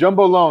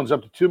 Jumbo loans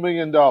up to $2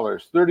 million,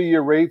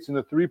 30-year rates in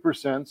the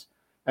 3%,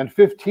 and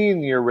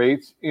 15-year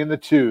rates in the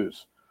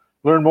 2s.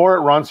 Learn more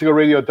at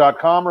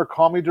ronsiegelradio.com or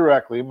call me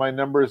directly. My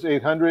number is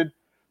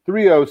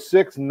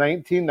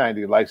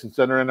 800-306-1990. Licensed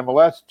under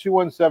NMLS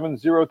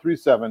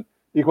 217037.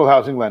 Equal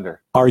Housing Lender.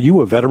 Are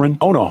you a veteran,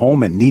 own a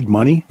home, and need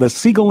money? The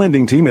Siegel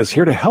Lending Team is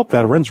here to help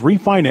veterans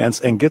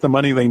refinance and get the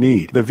money they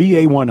need. The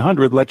VA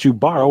 100 lets you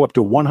borrow up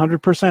to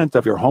 100%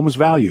 of your home's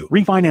value,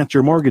 refinance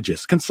your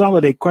mortgages,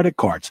 consolidate credit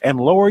cards, and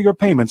lower your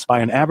payments by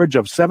an average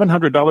of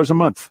 $700 a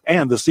month.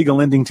 And the Siegel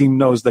Lending Team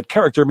knows that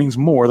character means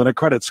more than a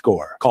credit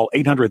score. Call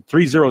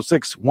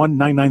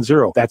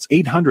 800-306-1990. That's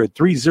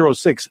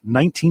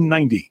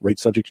 800-306-1990.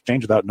 Rates subject to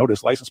change without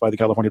notice. Licensed by the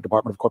California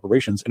Department of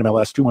Corporations,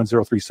 NMLS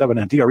 21037,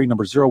 and DRE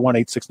number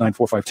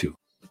 018694552.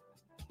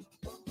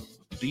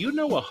 Do you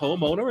know a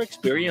homeowner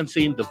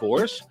experiencing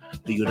divorce?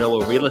 Do you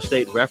know a real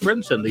estate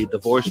reference and the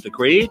divorce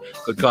decree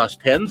could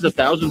cost tens of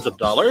thousands of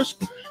dollars?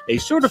 A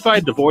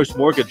certified divorce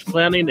mortgage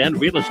planning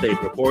and real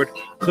estate report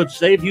could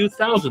save you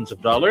thousands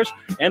of dollars,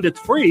 and it's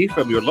free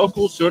from your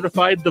local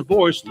certified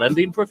divorce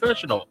lending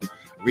professional.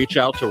 Reach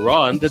out to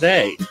Ron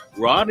today.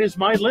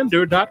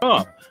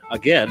 RonIsMyLender.com.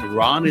 Again,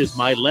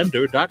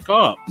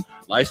 RonIsMyLender.com.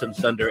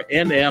 Licensed under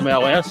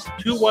NMLS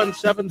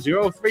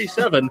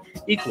 217037,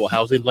 Equal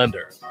Housing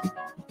Lender.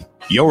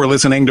 You're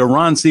listening to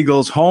Ron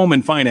Siegel's Home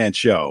and Finance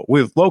Show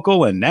with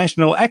local and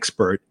national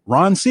expert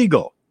Ron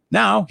Siegel.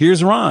 Now,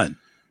 here's Ron.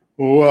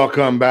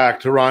 Welcome back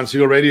to Ron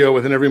Siegel Radio.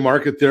 Within every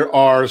market, there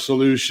are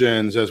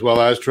solutions as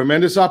well as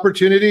tremendous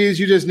opportunities.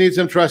 You just need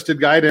some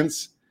trusted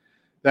guidance.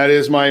 That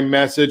is my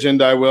message,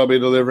 and I will be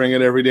delivering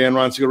it every day on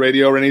Ron Siegel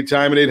Radio or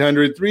anytime at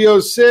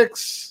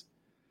 800-306-1990.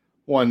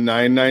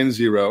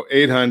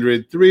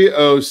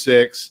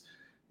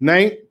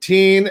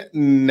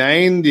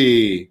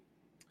 800-306-1990.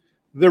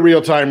 The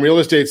real-time real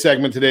estate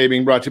segment today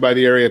being brought to you by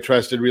the area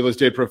trusted real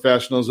estate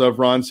professionals of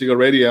Ron Siegel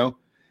Radio.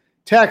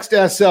 Text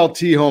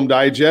SLT Home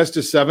Digest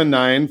to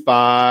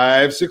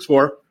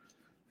 79564.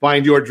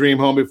 Find your dream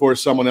home before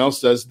someone else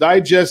does.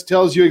 Digest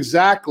tells you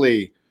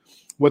exactly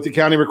what the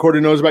county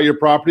recorder knows about your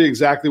property,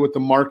 exactly what the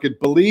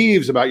market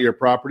believes about your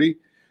property.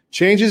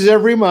 Changes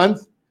every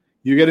month.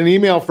 You get an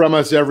email from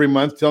us every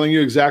month telling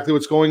you exactly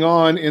what's going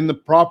on in the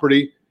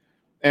property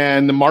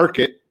and the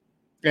market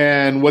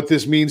and what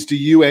this means to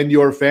you and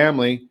your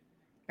family.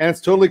 And it's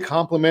totally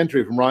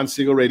complimentary from Ron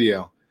Siegel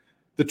Radio.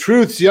 The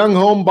truths young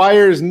home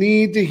buyers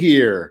need to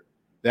hear.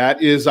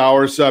 That is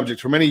our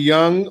subject. For many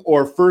young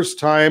or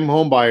first-time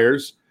home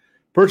buyers,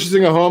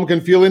 purchasing a home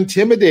can feel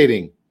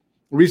intimidating.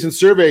 A recent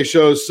survey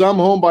shows some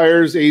home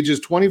buyers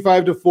ages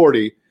 25 to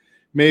 40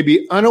 may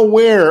be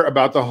unaware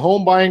about the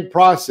home buying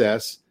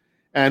process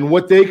and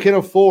what they can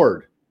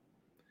afford.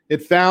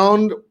 It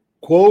found,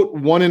 quote,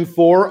 1 in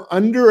 4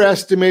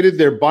 underestimated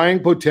their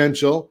buying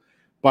potential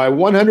by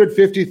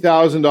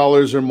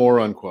 $150,000 or more,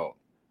 unquote.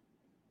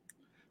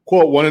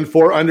 Quote, 1 in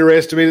 4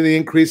 underestimated the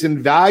increase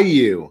in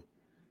value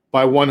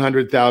by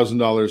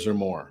 $100,000 or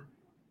more.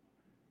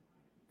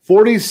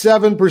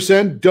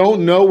 47%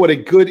 don't know what a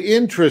good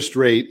interest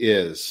rate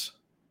is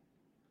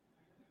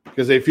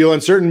because they feel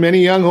uncertain.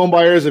 Many young home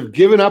buyers have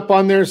given up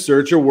on their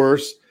search, or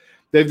worse,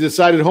 they've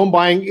decided home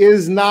buying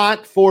is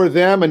not for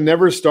them and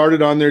never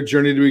started on their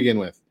journey to begin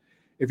with.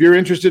 If you're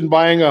interested in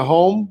buying a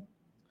home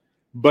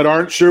but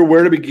aren't sure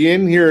where to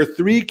begin, here are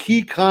 3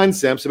 key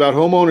concepts about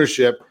home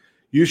ownership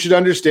you should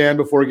understand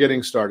before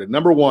getting started.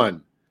 Number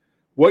 1,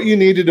 what you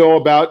need to know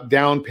about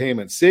down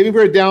payments. Saving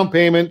for a down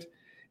payment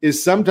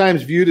is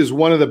sometimes viewed as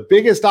one of the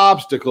biggest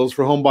obstacles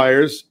for home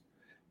buyers,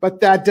 but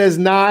that does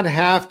not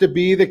have to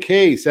be the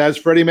case. As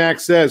Freddie Mac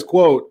says,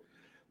 quote,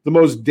 the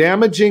most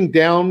damaging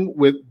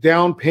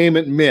down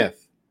payment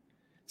myth,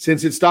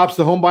 since it stops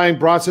the home buying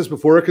process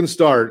before it can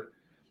start,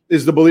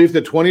 is the belief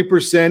that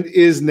 20%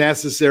 is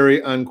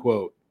necessary,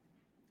 unquote.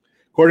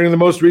 According to the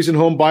most recent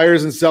Home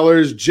Buyers and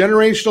Sellers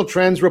Generational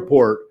Trends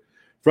report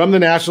from the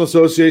National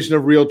Association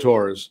of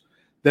Realtors,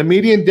 the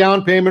median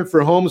down payment for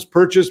homes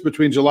purchased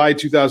between July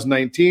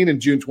 2019 and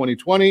June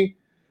 2020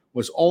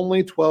 was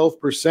only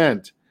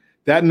 12%.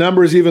 That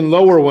number is even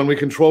lower when we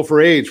control for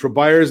age. For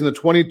buyers in the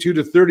 22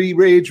 to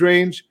 30 age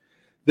range,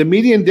 the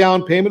median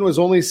down payment was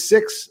only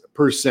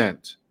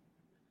 6%.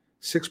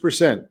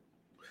 6%.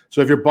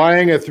 So if you're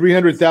buying a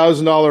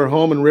 $300,000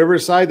 home in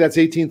Riverside, that's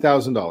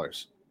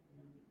 $18,000.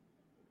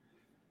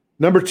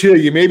 Number 2,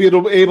 you may be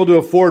able to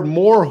afford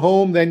more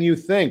home than you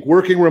think.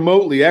 Working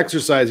remotely,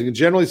 exercising, and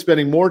generally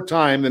spending more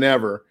time than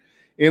ever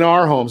in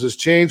our homes has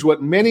changed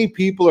what many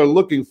people are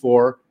looking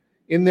for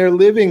in their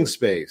living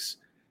space.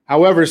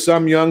 However,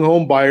 some young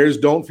home buyers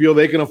don't feel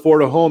they can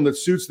afford a home that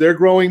suits their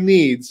growing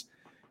needs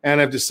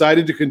and have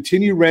decided to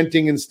continue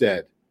renting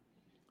instead.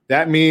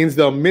 That means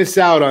they'll miss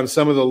out on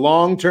some of the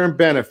long-term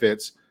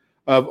benefits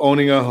of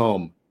owning a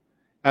home.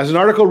 As an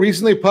article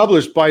recently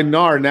published by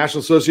NAR,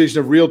 National Association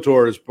of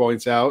Realtors,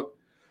 points out,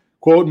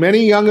 quote,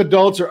 many young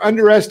adults are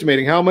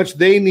underestimating how much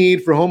they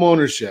need for home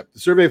ownership. The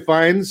survey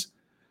finds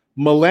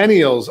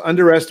millennials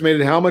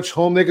underestimated how much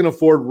home they can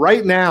afford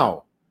right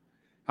now,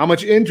 how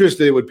much interest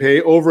they would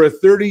pay over a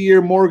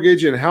 30-year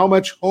mortgage, and how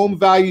much home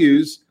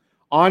values,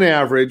 on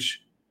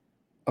average,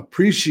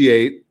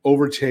 appreciate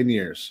over 10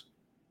 years.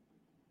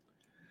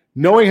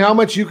 Knowing how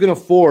much you can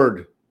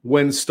afford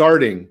when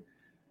starting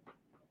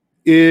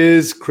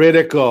is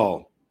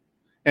critical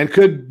and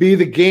could be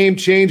the game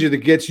changer that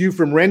gets you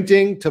from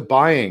renting to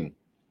buying.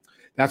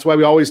 That's why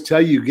we always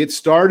tell you, get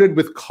started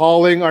with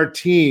calling our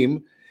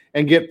team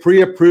and get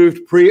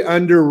pre-approved,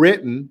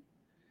 pre-underwritten,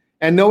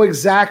 and know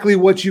exactly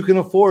what you can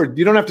afford.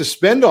 You don't have to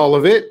spend all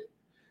of it,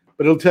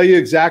 but it'll tell you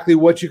exactly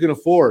what you can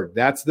afford.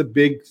 That's the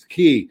big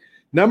key.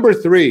 Number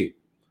 3,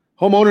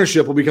 home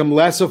ownership will become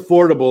less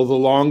affordable the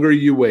longer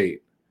you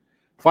wait.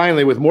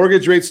 Finally, with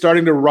mortgage rates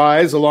starting to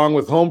rise along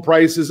with home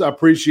prices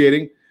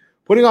appreciating,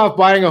 putting off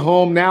buying a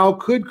home now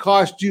could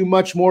cost you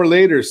much more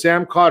later.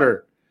 Sam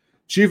Cotter,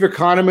 chief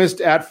economist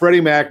at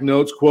Freddie Mac,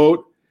 notes,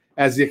 quote,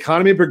 as the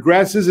economy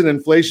progresses and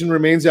inflation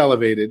remains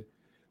elevated,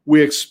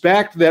 we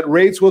expect that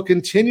rates will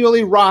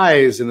continually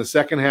rise in the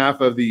second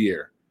half of the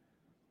year.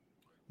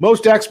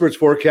 Most experts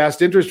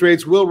forecast interest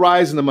rates will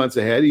rise in the months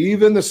ahead.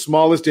 Even the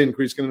smallest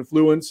increase can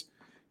influence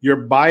your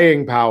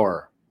buying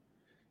power.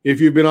 If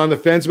you've been on the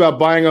fence about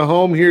buying a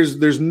home,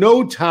 there's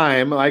no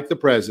time like the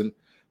present.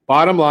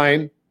 Bottom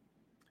line,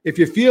 if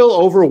you feel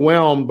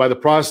overwhelmed by the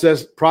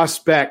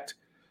prospect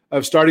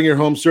of starting your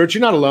home search,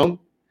 you're not alone.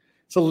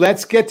 So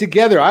let's get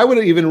together. I would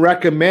even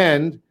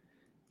recommend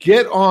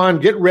get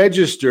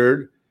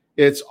registered.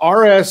 It's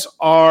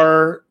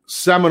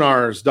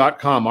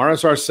rsrseminars.com,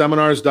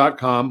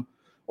 rsrseminars.com,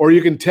 or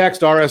you can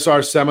text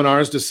RSR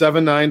Seminars to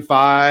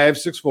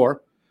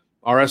 79564,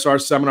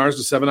 RSR Seminars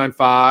to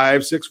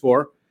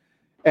 79564,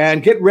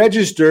 and get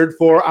registered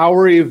for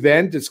our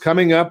event. It's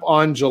coming up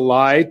on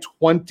July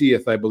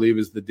 20th, I believe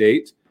is the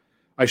date.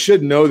 I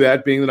should know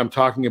that, being that I'm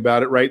talking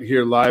about it right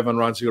here live on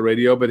Ron Siegel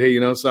Radio, but hey,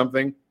 you know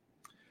something?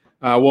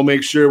 We'll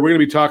make sure. We're going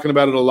to be talking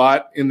about it a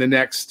lot in the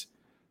next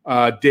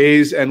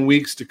days and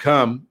weeks to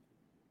come.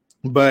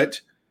 But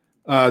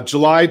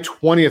July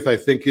 20th, I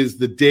think, is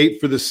the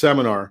date for the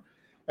seminar.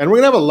 And we're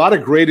going to have a lot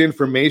of great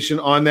information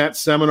on that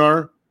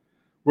seminar.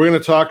 We're going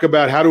to talk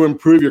about how to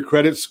improve your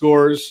credit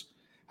scores,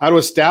 how to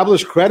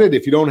establish credit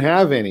if you don't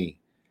have any,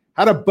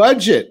 how to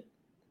budget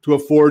to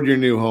afford your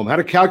new home, how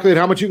to calculate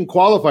how much you can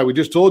qualify. We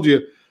just told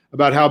you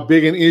about how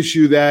big an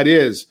issue that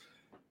is.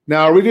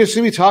 Now, are we just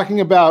going to be talking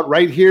about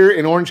right here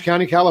in Orange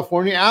County,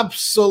 California?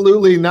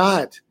 Absolutely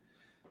not.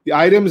 The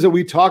items that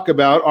we talk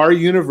about are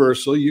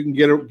universal. You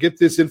can get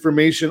this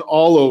information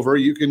all over.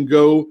 You can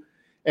go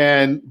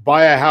and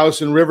buy a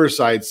house in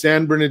Riverside,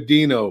 San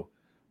Bernardino,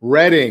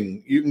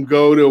 Redding. You can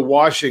go to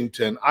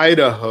Washington,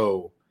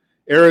 Idaho,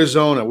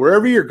 Arizona,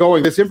 wherever you're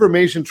going. This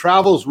information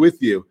travels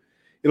with you.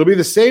 It'll be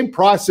the same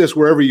process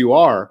wherever you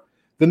are.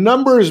 The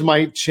numbers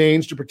might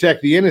change to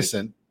protect the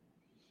innocent,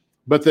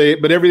 but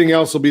everything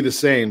else will be the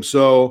same.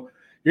 So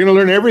you're going to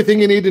learn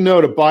everything you need to know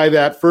to buy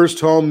that first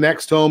home,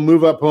 next home,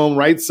 move up home,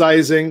 right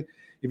sizing.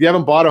 If you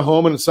haven't bought a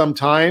home in some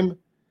time,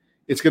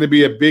 it's going to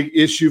be a big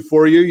issue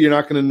for you. You're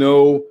not going to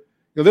know.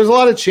 There's a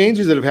lot of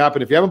changes that have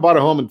happened. If you haven't bought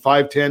a home in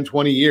 5, 10,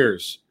 20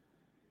 years,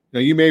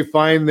 you may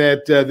find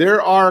that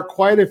there are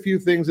quite a few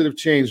things that have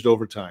changed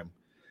over time.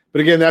 But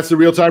again, that's the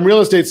Real-Time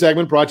Real Estate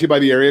segment brought to you by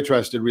the area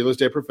trusted real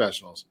estate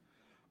professionals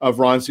of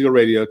Ron Siegel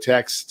Radio.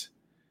 Text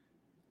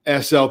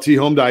SLT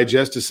Home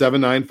Digest to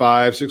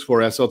 79564,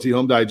 SLT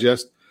Home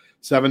Digest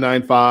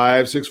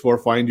 79564.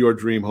 Find your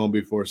dream home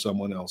before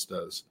someone else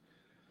does.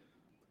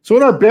 So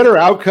in our Better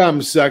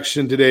Outcomes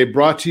section today,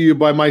 brought to you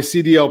by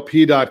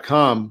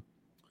mycdlp.com,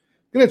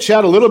 I'm going to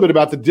chat a little bit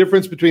about the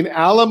difference between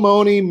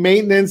alimony,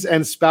 maintenance,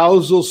 and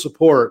spousal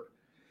support.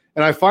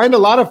 And I find a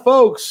lot of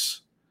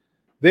folks,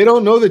 they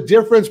don't know the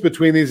difference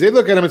between these. They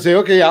look at them and say,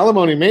 okay,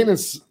 alimony,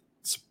 maintenance,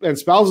 and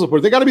spousal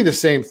support, they got to be the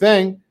same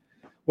thing.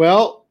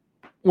 Well,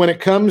 when it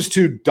comes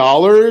to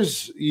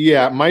dollars,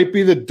 yeah, it might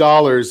be the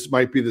dollars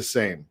might be the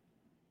same.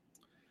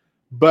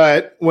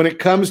 But when it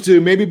comes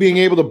to maybe being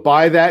able to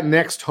buy that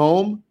next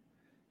home,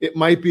 it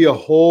might be a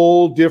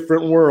whole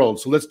different world.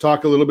 So let's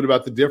talk a little bit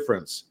about the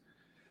difference.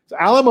 So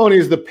alimony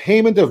is the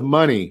payment of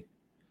money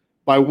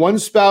by one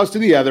spouse to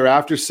the other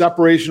after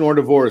separation or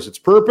divorce. Its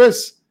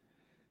purpose,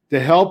 to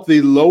help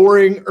the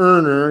lowering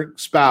earner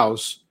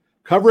spouse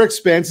cover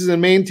expenses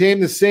and maintain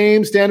the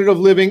same standard of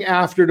living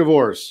after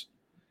divorce.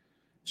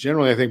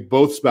 Generally, I think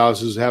both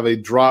spouses have a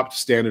dropped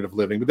standard of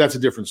living, but that's a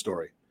different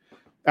story.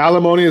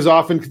 Alimony is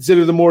often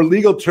considered the more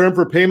legal term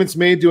for payments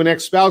made to an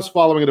ex-spouse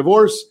following a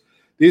divorce.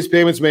 These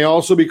payments may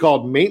also be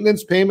called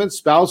maintenance payments,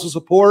 spousal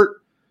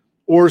support,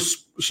 or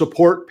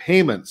support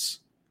payments.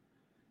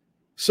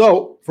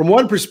 So, from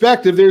one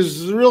perspective,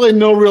 there's really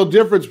no real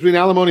difference between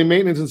alimony,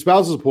 maintenance, and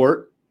spousal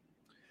support.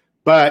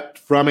 But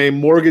from a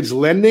mortgage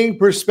lending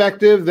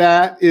perspective,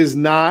 that is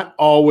not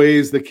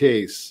always the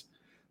case.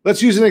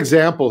 Let's use an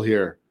example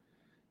here.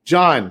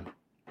 John,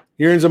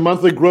 he earns a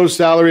monthly gross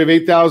salary of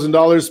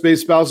 $8,000,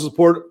 pays spousal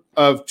support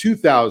of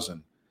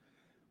 $2,000.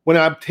 When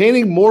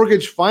obtaining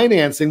mortgage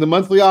financing, the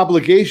monthly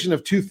obligation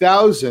of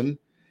 $2,000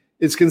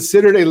 is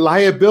considered a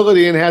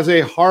liability and has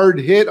a hard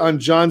hit on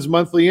John's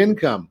monthly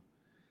income.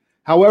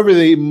 However,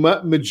 the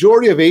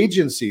majority of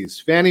agencies,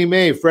 Fannie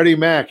Mae, Freddie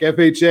Mac,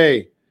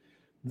 FHA,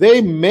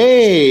 they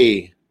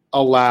may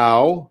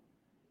allow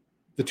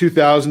the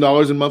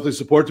 $2,000 in monthly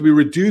support to be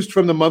reduced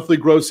from the monthly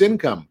gross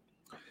income.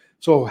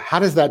 So how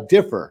does that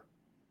differ?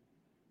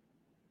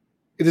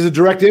 It is a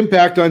direct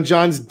impact on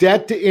John's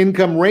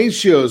debt-to-income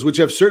ratios, which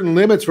have certain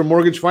limits for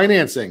mortgage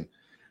financing,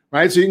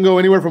 right? So you can go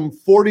anywhere from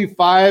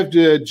 45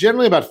 to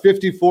generally about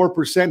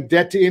 54%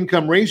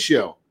 debt-to-income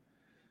ratio.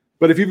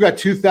 But if you've got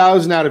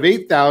 $2,000 out of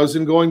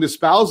 $8,000 going to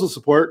spousal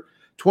support,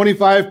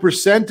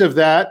 25% of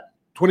that,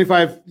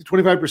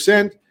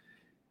 25%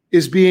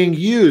 is being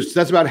used.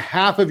 That's about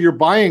half of your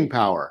buying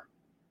power.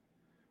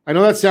 I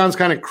know that sounds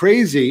kind of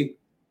crazy,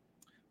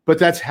 but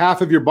that's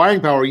half of your buying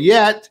power.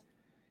 Yet,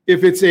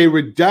 if it's a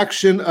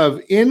reduction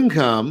of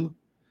income,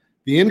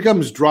 the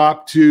income's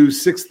dropped to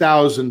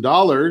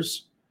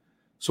 $6,000,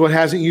 so it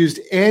hasn't used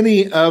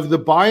any of the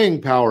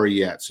buying power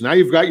yet. So now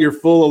you've got your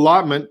full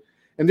allotment,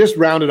 and just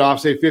round it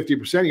off, say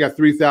 50%, you got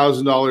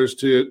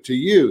 $3,000 to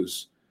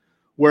use.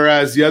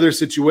 Whereas the other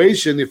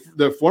situation,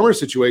 the former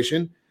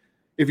situation,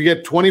 if you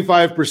get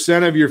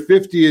 25% of your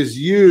 50 is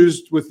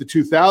used with the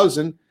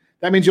 $2,000,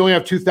 That means you only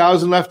have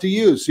 $2,000 left to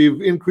use. So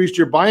you've increased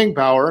your buying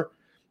power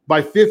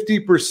by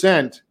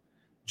 50%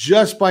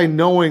 just by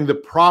knowing the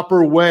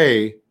proper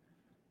way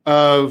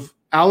of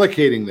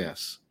allocating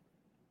this.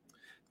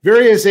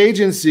 Various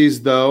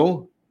agencies,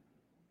 though,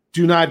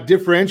 do not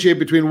differentiate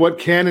between what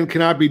can and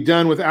cannot be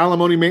done with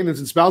alimony, maintenance,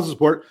 and spousal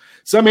support.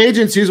 Some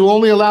agencies will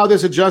only allow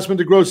this adjustment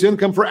to gross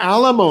income for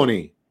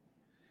alimony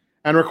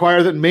and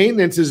require that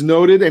maintenance is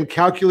noted and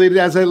calculated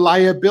as a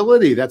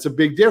liability. That's a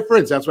big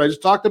difference. That's what I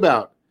just talked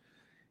about.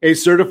 A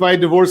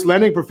certified divorce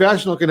lending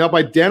professional can help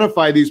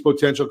identify these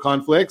potential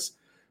conflicts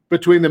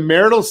between the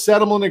marital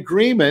settlement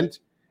agreement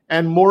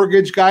and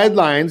mortgage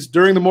guidelines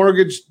during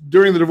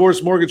the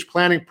divorce mortgage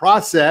planning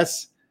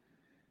process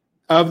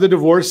of the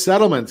divorce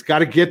settlements. Got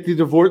to get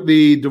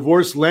the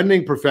divorce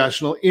lending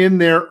professional in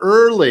there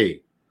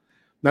early.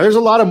 Now, there's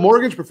a lot of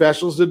mortgage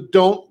professionals that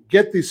don't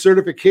get the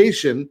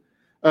certification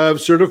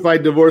of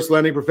Certified Divorce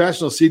Lending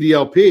Professional,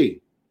 CDLP.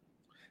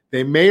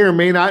 They may or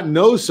may not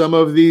know some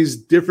of these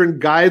different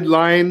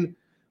guideline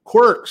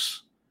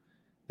quirks.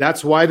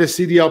 That's why the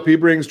CDLP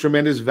brings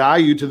tremendous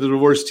value to the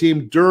divorce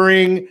team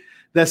during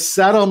the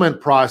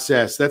settlement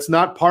process. That's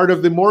not part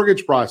of the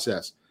mortgage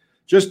process.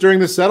 Just during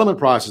the settlement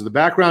process, the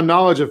background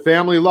knowledge of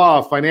family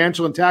law,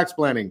 financial and tax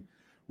planning,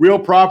 real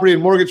property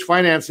and mortgage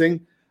financing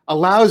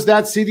allows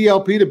that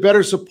CDLP to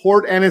better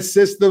support and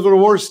assist the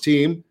divorce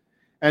team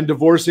and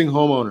divorcing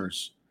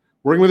homeowners.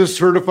 Working with a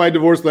certified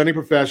divorce lending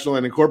professional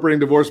and incorporating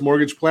divorce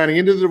mortgage planning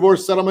into the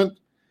divorce settlement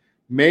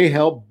may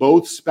help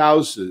both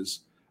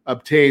spouses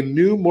obtain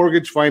new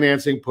mortgage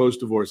financing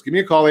post-divorce. Give me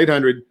a call,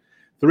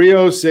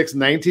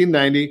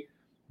 800-306-1990,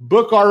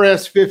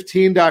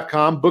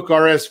 bookrs15.com,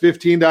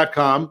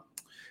 bookrs15.com,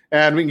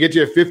 and we can get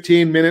you a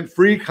 15-minute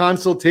free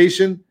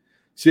consultation.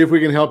 See if we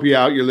can help you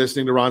out. You're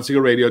listening to Ron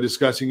Siegel Radio,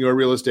 discussing your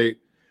real estate,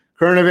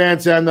 current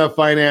events, and the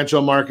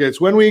financial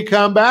markets. When we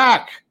come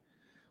back,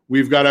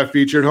 we've got a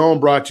featured home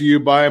brought to you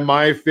by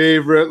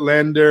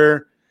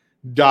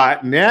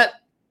myfavoritelender.net.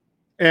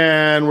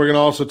 And we're going to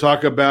also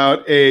talk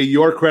about a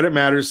Your Credit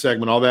Matters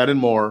segment, all that and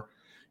more.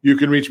 You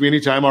can reach me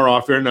anytime. Our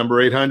off-air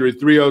number,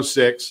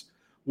 800-306-1990,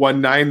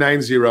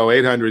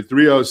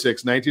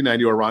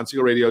 800-306-1990, or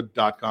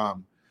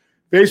ronsiegelradio.com.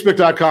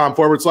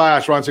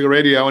 Facebook.com/Ron Siegel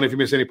Radio. And if you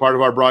miss any part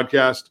of our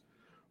broadcast,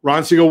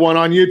 Ron Siegel 1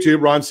 on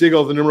YouTube. Ron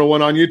Siegel, the number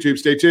 1 on YouTube.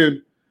 Stay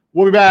tuned.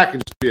 We'll be back in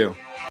just a few.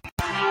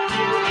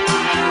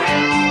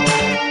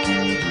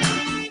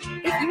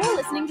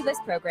 This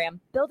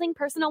program, building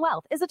personal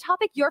wealth, is a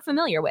topic you're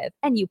familiar with,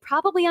 and you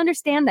probably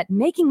understand that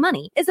making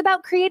money is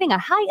about creating a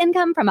high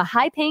income from a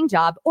high-paying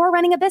job or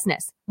running a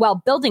business,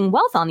 while building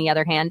wealth, on the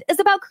other hand, is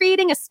about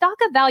creating a stock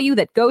of value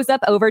that goes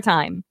up over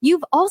time.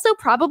 You've also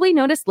probably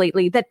noticed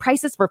lately that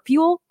prices for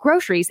fuel,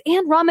 groceries,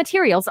 and raw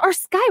materials are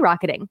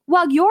skyrocketing,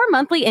 while your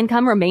monthly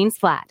income remains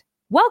flat.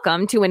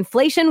 Welcome to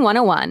Inflation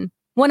 101.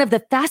 One of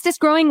the fastest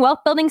growing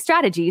wealth building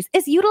strategies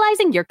is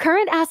utilizing your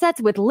current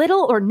assets with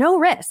little or no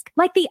risk,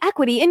 like the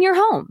equity in your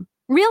home.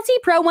 Realty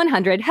Pro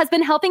 100 has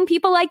been helping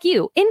people like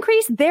you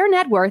increase their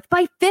net worth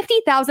by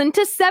 $50,000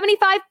 to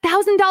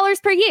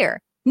 $75,000 per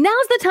year.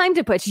 Now's the time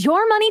to put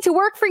your money to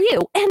work for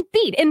you and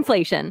beat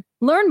inflation.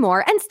 Learn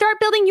more and start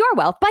building your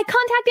wealth by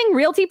contacting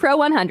Realty Pro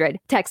 100.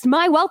 Text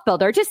My Wealth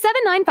Builder to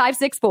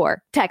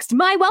 79564. Text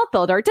My Wealth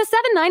Builder to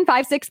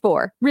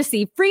 79564.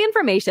 Receive free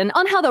information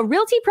on how the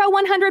Realty Pro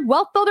 100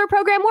 Wealth Builder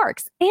program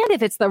works and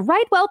if it's the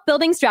right wealth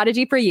building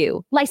strategy for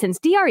you. License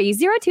DRE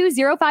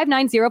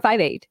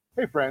 02059058.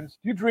 Hey friends,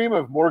 do you dream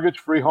of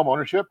mortgage-free home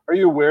ownership? Are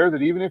you aware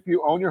that even if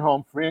you own your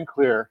home free and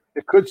clear,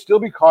 it could still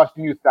be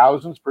costing you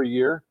thousands per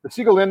year? The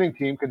Siegel Lending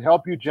Team can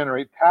help you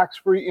generate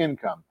tax-free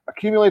income,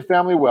 accumulate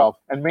family wealth,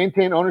 and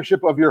maintain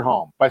ownership of your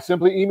home. By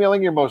simply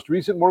emailing your most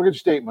recent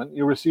mortgage statement,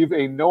 you'll receive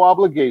a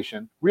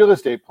no-obligation real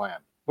estate plan.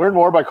 Learn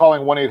more by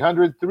calling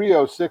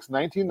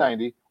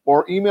 1-800-306-1990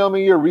 or email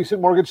me your recent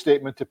mortgage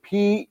statement to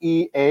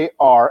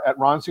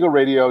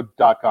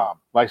PEAR@ronsiegelradio.com.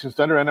 Licensed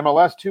under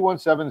NMLS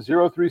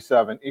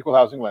 217037, Equal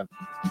Housing Lender.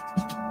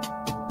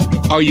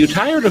 Are you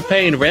tired of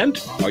paying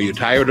rent? Are you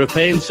tired of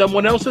paying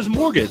someone else's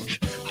mortgage?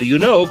 Do you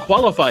know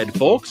qualified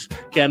folks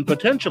can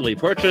potentially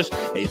purchase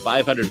a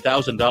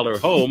 $500,000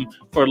 home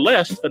for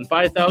less than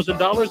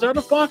 $5,000 out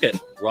of pocket?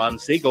 Ron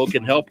Siegel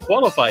can help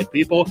qualified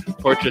people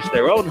purchase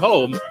their own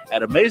home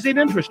at amazing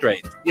interest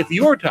rates. If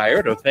you're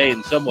tired of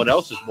paying someone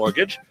else's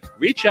mortgage,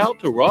 reach out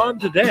to Ron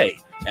today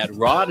at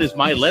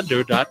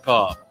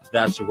ronismylender.com.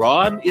 That's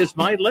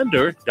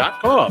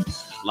ronismylender.com.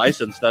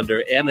 Licensed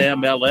under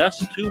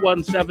NMLS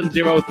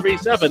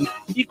 217037,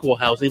 Equal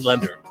Housing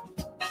Lender.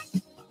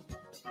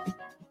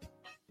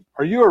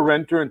 Are you a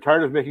renter and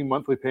tired of making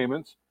monthly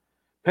payments?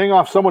 Paying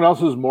off someone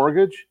else's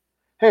mortgage?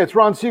 Hey, it's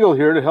Ron Siegel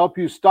here to help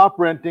you stop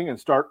renting and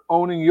start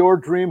owning your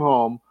dream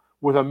home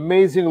with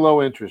amazing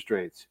low interest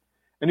rates.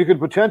 And you could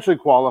potentially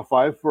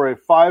qualify for a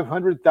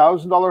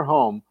 $500,000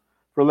 home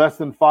for less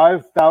than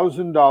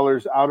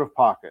 $5,000 out of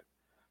pocket.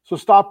 So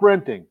stop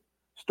renting.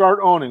 Start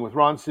owning with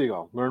Ron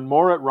Siegel. Learn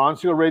more at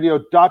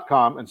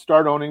ronsiegelradio.com and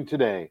start owning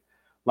today.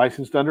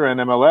 Licensed under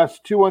NMLS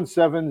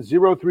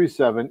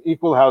 217037,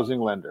 Equal Housing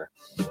Lender.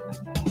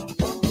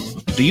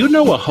 Do you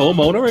know a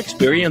homeowner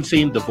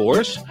experiencing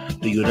divorce?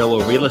 Do you know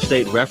a real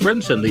estate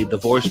reference and the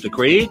divorce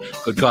decree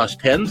could cost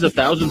tens of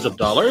thousands of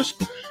dollars?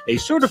 A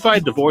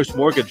certified divorce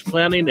mortgage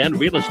planning and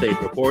real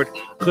estate report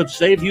could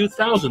save you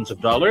thousands of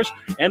dollars,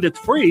 and it's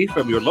free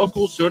from your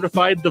local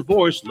certified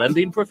divorce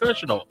lending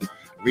professional.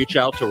 Reach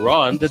out to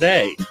Ron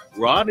today.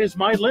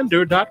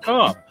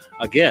 RonIsMyLender.com.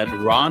 Again,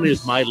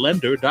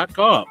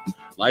 RonIsMyLender.com.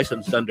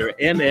 Licensed under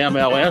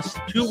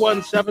NMLS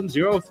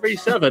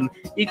 217037,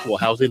 Equal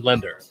Housing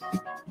Lender.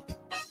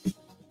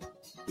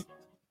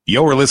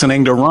 You're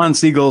listening to Ron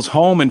Siegel's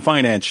Home and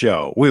Finance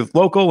Show with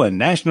local and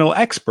national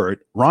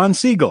expert Ron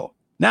Siegel.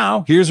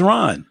 Now, here's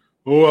Ron.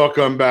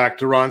 Welcome back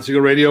to Ron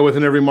Siegel Radio.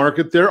 Within every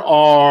market, there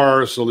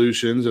are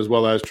solutions as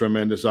well as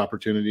tremendous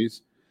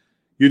opportunities.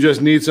 You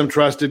just need some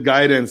trusted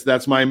guidance.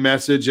 That's my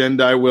message,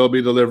 and I will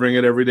be delivering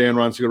it every day on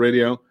Ron Siegel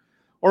Radio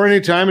or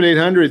anytime at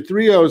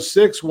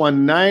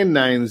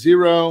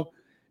 800-306-1990,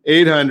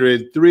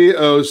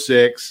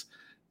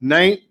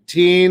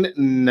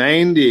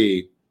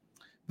 800-306-1990.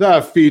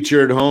 The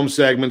featured home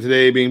segment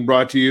today being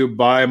brought to you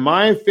by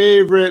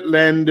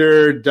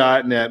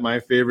myfavoritelender.net,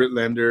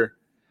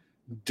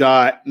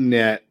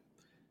 myfavoritelender.net.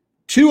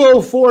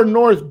 204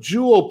 North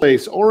Jewel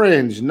Place,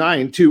 Orange,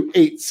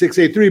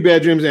 92868, 3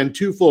 bedrooms and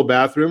 2 full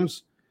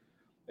bathrooms.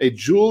 A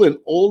Jewel in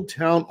Old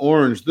Town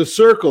Orange, The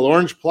Circle,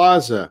 Orange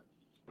Plaza,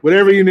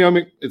 whatever you name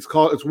it, it's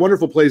called. It's a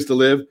wonderful place to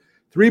live.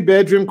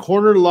 3-bedroom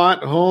corner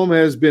lot home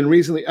has been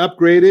recently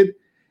upgraded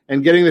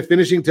and getting the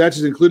finishing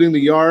touches, including the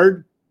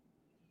yard.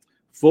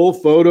 Full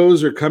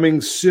photos are coming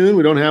soon.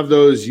 We don't have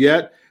those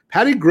yet.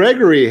 Patty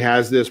Gregory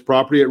has this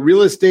property at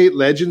Real Estate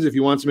Legends. If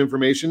you want some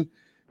information,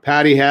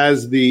 Patty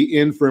has the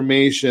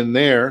information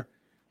there.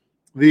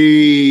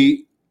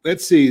 The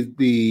pricing,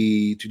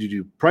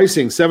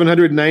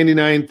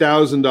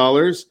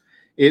 $799,000.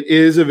 It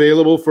is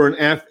available for an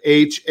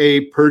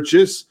FHA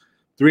purchase,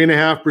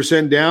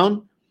 3.5%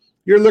 down.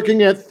 You're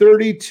looking at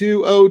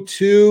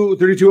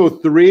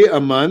 $3,203 a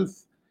month.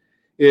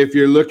 If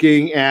you're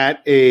looking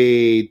at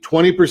a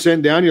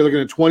 20% down, you're looking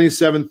at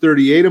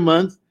 $2,738 a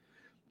month.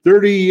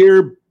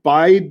 30-year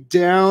buy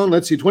down,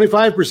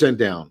 25%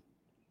 down.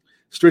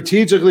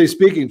 Strategically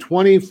speaking,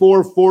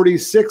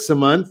 $2,446 a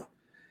month.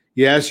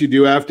 Yes, you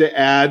do have to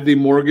add the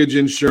mortgage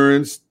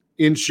insurance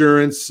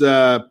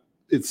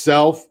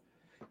itself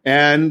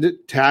and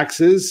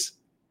taxes.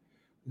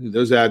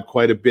 Those add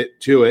quite a bit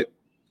to it.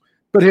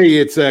 But hey,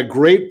 it's a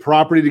great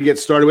property to get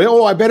started with.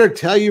 Oh, I better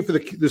tell you for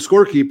the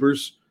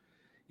scorekeepers.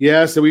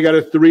 Yes, so we got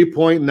a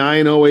 3.90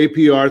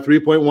 APR,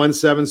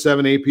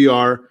 3.177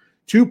 APR,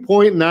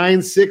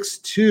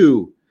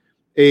 2.962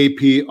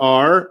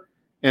 APR,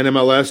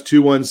 NMLS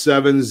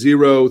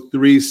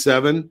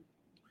 217037.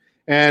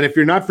 And if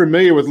you're not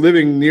familiar with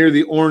living near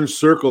the Orange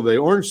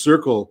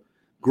Circle,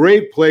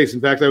 great place. In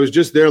fact, I was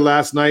just there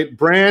last night.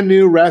 Brand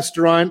new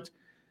restaurant.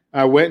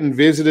 I went and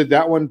visited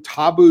that one,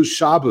 Tabu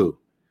Shabu.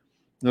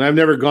 And I've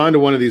never gone to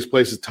one of these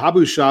places.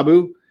 Tabu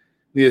Shabu.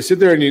 You sit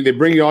there and they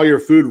bring you all your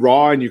food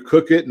raw and you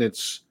cook it, and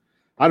it's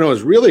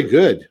really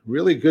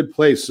good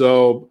place.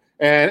 So,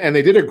 and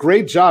they did a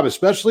great job,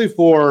 especially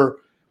for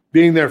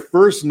being their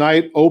first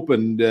night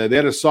opened. They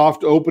had a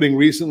soft opening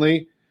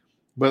recently,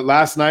 but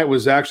last night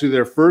was actually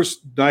their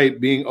first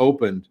night being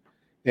opened,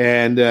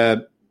 and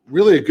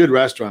really a good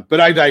restaurant. But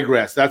I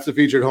digress. That's the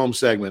featured home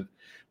segment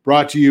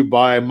brought to you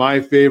by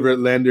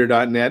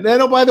myfavoritelender.net.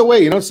 And oh, by the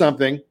way, you know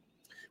something?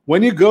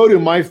 When you go to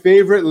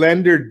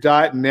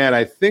myfavoritelender.net,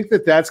 I think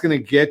that's going to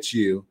get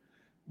you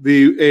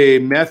a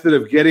method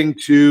of getting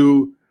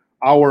to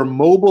our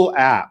mobile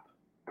app.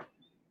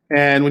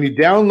 And when you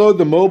download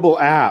the mobile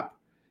app,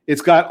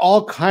 it's got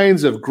all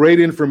kinds of great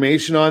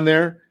information on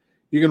there.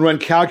 You can run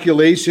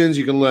calculations.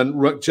 You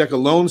can check a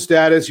loan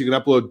status. You can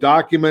upload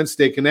documents,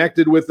 stay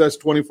connected with us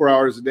 24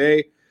 hours a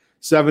day,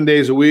 7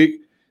 days a week.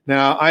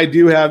 Now, I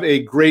do have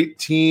a great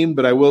team,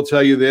 but I will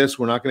tell you this.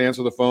 We're not going to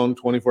answer the phone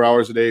 24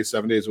 hours a day,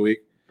 7 days a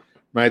week.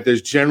 Right?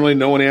 There's generally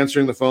no one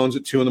answering the phones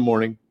at 2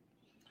 a.m.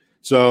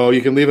 So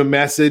you can leave a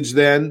message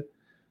then.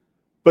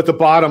 But the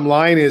bottom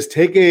line is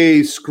take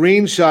a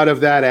screenshot of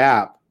that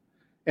app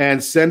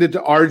and send it to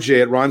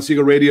RJ at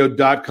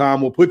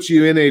ronsiegelradio.com. We'll put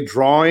you in a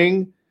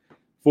drawing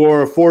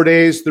for 4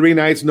 days, 3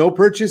 nights. No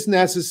purchase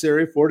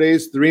necessary. 4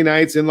 days, 3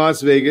 nights in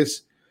Las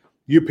Vegas.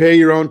 You pay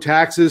your own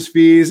taxes,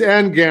 fees,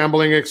 and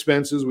gambling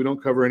expenses. We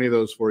don't cover any of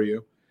those for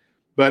you.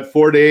 But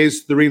 4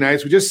 days, 3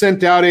 nights. We just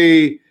sent out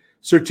a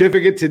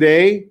certificate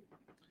today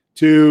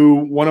to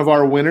one of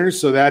our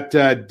winners, so that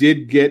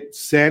did get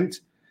sent.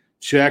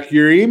 Check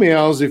your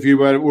emails if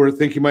you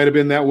think you might have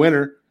been that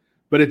winner,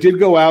 but it did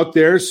go out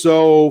there.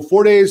 So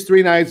 4 days,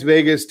 3 nights,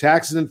 Vegas,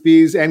 taxes and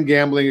fees and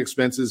gambling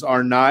expenses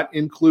are not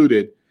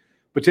included.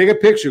 But take a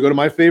picture, go to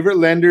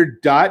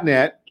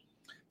myfavoritelender.net,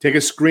 take a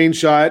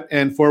screenshot,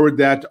 and forward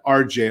that to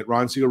RJ at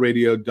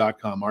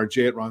ronsiegelradio.com,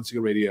 RJ at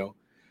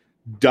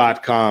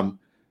ronsiegelradio.com.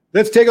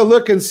 Let's take a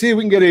look and see if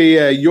we can get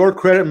a Your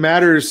Credit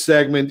Matters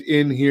segment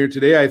in here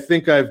today. I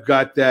think I've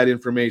got that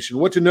information.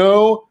 What to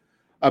know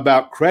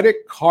about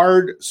credit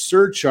card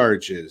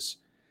surcharges.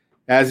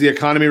 As the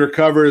economy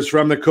recovers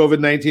from the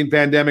COVID-19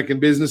 pandemic and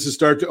businesses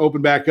start to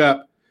open back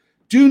up,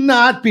 do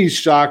not be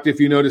shocked if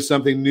you notice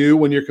something new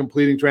when you're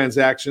completing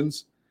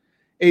transactions.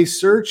 A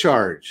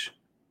surcharge.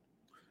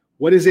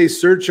 What is a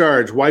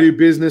surcharge? Why do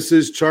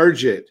businesses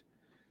charge it?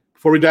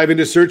 Before we dive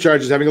into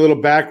surcharges, having a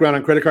little background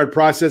on credit card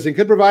processing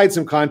could provide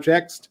some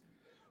context.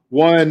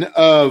 One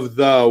of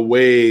the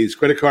ways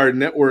credit card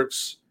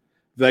networks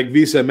like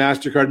Visa and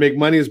MasterCard make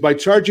money is by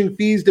charging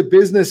fees to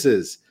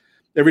businesses.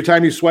 Every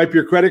time you swipe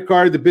your credit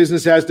card, the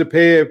business has to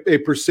pay a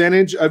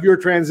percentage of your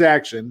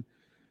transaction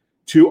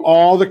to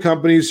all the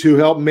companies who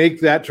help make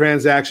that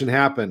transaction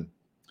happen.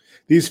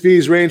 These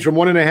fees range from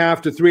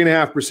 1.5% to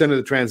 3.5% of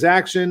the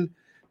transaction,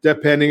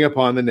 depending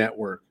upon the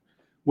network.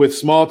 With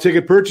small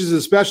ticket purchases,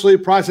 especially,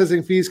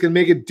 processing fees can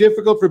make it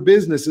difficult for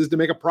businesses to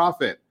make a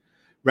profit.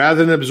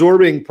 Rather than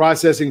absorbing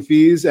processing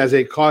fees as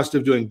a cost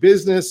of doing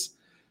business,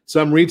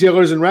 some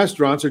retailers and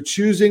restaurants are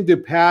choosing to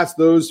pass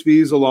those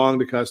fees along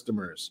to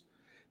customers.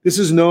 This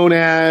is known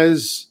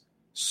as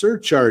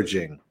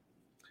surcharging.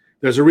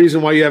 There's a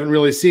reason why you haven't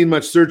really seen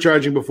much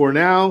surcharging before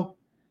now.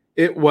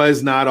 It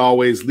was not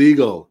always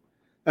legal.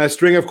 A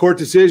string of court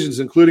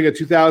decisions, including a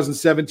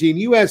 2017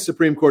 U.S.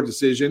 Supreme Court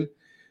decision,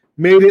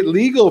 made it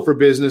legal for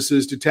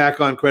businesses to tack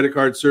on credit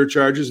card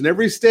surcharges in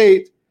every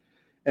state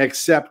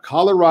except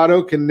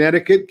Colorado,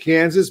 Connecticut,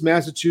 Kansas,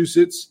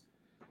 Massachusetts,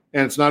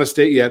 and it's not a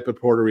state yet, but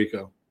Puerto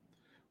Rico.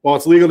 While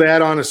it's legal to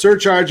add on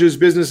surcharges,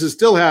 businesses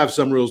still have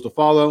some rules to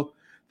follow.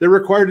 They're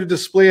required to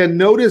display a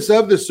notice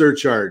of the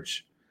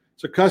surcharge,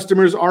 so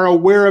customers are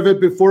aware of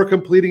it before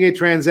completing a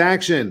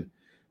transaction.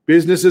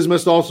 Businesses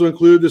must also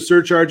include the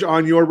surcharge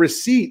on your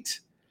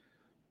receipt.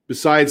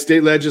 Besides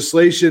state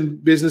legislation,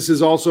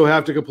 businesses also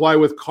have to comply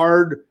with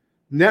card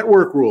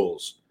network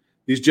rules.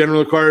 These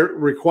generally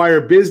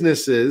require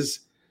businesses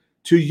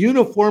to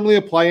uniformly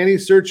apply any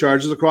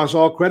surcharges across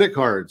all credit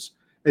cards.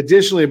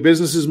 Additionally,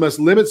 businesses must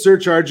limit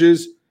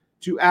surcharges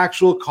to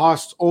actual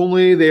costs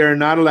only. They are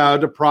not allowed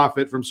to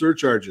profit from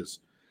surcharges.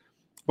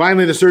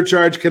 Finally, the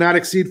surcharge cannot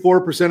exceed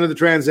 4% of the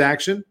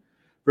transaction.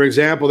 For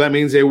example, that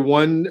means a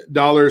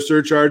 $1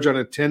 surcharge on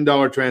a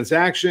 $10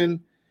 transaction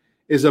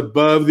is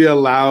above the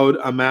allowed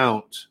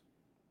amount.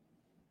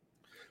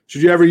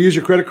 Should you ever use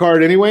your credit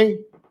card anyway?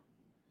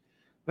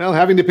 Well,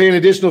 having to pay an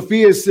additional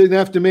fee is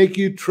enough to make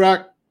you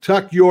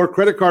tuck your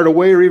credit card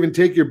away or even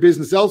take your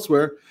business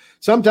elsewhere.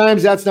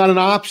 Sometimes that's not an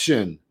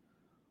option.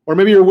 Or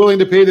maybe you're willing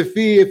to pay the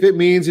fee if it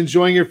means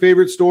enjoying your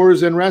favorite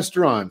stores and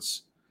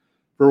restaurants.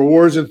 For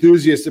rewards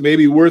enthusiasts, it may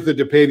be worth it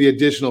to pay the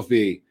additional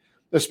fee,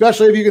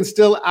 especially if you can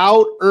still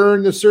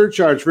out-earn the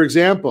surcharge. For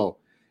example,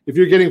 if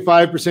you're getting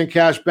 5%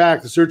 cash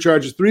back, the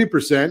surcharge is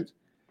 3%,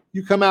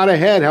 you come out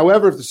ahead.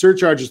 However, if the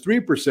surcharge is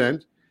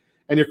 3%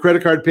 and your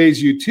credit card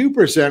pays you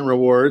 2%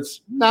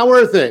 rewards, not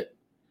worth it.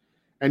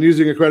 And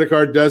using a credit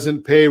card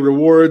doesn't pay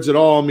rewards at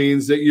all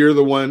means that you're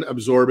the one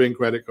absorbing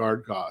credit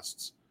card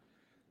costs.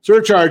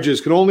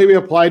 Surcharges can only be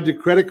applied to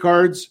credit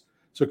cards,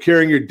 so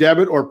carrying your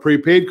debit or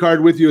prepaid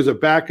card with you as a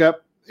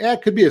backup,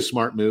 it could be a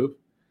smart move.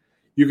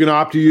 You can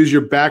opt to use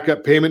your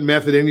backup payment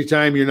method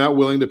anytime you're not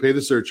willing to pay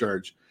the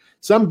surcharge.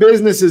 Some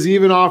businesses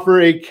even offer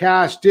a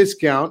cash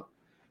discount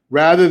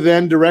rather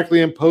than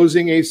directly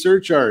imposing a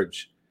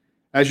surcharge.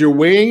 As you're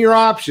weighing your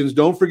options,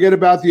 don't forget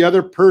about the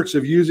other perks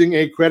of using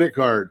a credit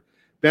card.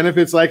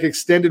 Benefits like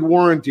extended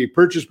warranty,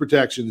 purchase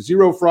protection,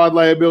 zero fraud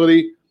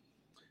liability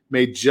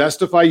may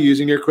justify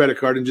using your credit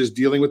card and just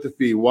dealing with the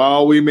fee.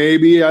 While we may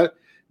be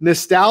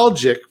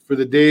nostalgic for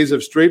the days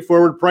of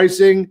straightforward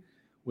pricing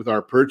with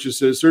our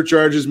purchases,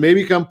 surcharges may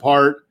become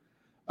part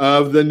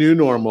of the new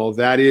normal.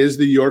 That is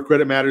the Your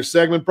Credit Matters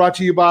segment, brought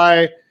to you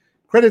by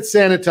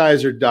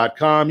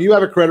CreditSanitizer.com. You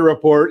have a credit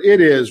report. It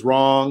is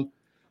wrong.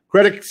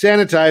 Credit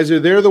Sanitizer,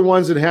 they're the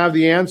ones that have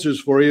the answers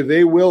for you.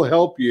 They will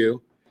help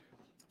you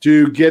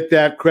to get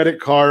that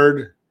credit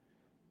card.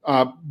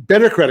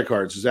 Better credit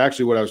cards is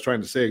actually what I was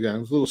trying to say. Again, I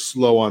was a little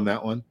slow on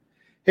that one.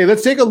 Hey,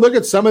 let's take a look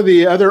at some of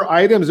the other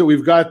items that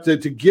we've got to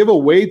give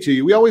away to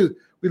you.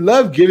 We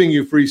love giving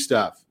you free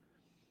stuff.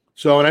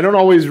 So, and I don't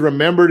always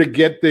remember to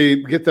get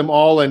them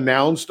all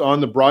announced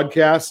on the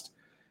broadcast.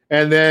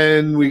 And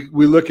then we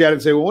look at it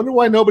and say, well, I wonder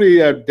why nobody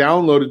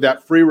downloaded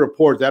that free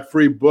report, that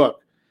free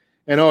book.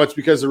 And it's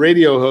because the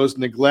radio host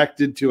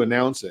neglected to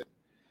announce it.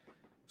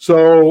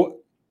 So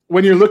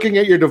when you're looking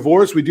at your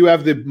divorce, we do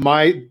have the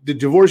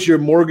Divorce Your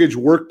Mortgage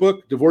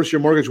Workbook, Divorce Your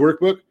Mortgage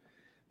Workbook.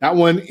 That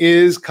one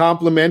is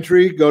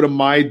complimentary. Go to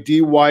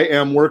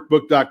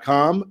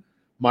mydymworkbook.com,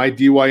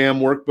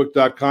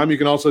 mydymworkbook.com. You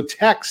can also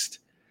text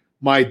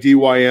My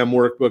DYM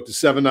Workbook to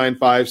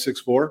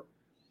 79564.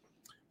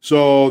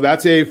 So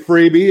that's a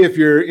freebie if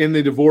you're in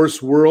the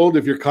divorce world,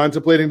 if you're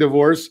contemplating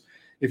divorce,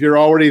 if you're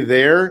already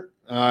there.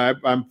 I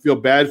feel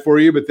bad for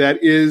you, but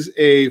that is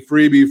a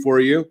freebie for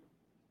you.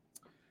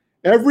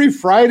 Every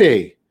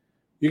Friday,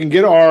 you can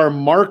get our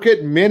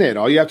Market Minute.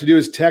 All you have to do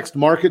is text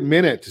Market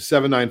Minute to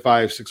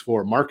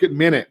 79564. Market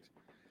Minute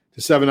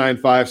to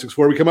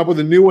 79564. We come up with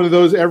a new one of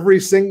those every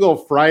single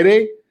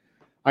Friday.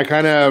 I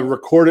kind of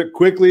record it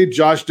quickly.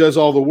 Josh does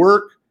all the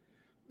work.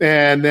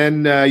 And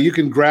then you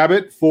can grab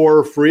it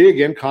for free.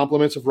 Again,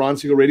 compliments of Ron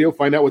Siegel Radio.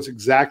 Find out what's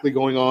exactly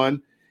going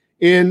on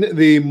in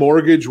the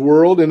mortgage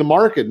world, in the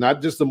market,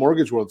 not just the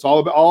mortgage world. It's all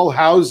about all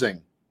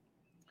housing.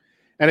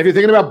 And if you're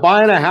thinking about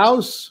buying a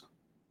house,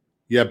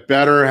 you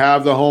better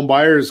have the Home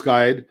Buyers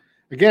Guide.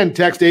 Again,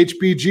 text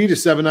HBG to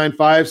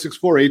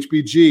 79564,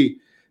 HBG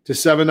to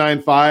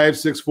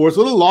 79564. It's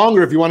a little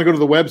longer if you want to go to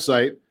the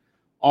website,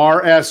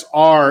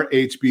 rsrhbg.com,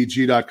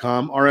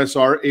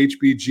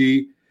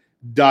 rsrhbg.com.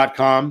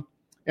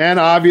 And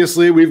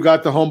obviously, we've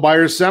got the Home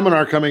Buyers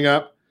Seminar coming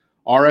up,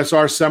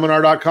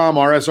 rsrseminar.com,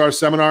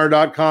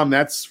 rsrseminar.com.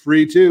 That's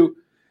free too.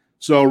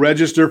 So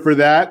register for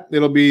that.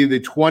 It'll be the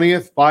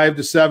 20th, 5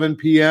 to 7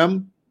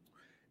 p.m.,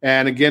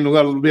 and again,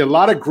 there'll be a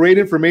lot of great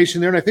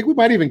information there. And I think we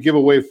might even give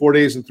away 4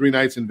 days and 3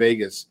 nights in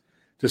Vegas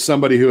to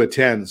somebody who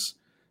attends.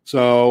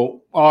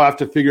 So I'll have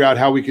to figure out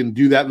how we can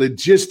do that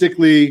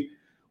logistically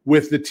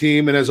with the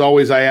team. And as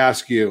always, I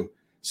ask you,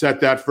 set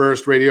that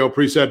first radio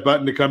preset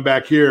button to come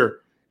back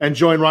here and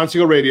join Ron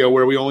Siegel Radio,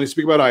 where we only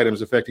speak about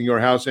items affecting your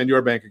house and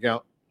your bank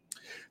account.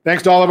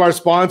 Thanks to all of our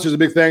sponsors. A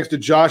big thanks to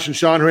Josh and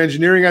Sean who are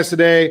engineering us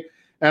today.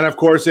 And of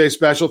course, a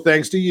special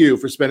thanks to you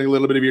for spending a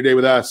little bit of your day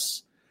with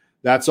us.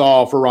 That's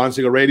all for Ron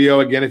Siegel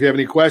Radio. Again, if you have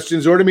any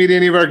questions or to meet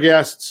any of our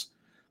guests,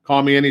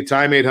 call me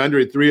anytime,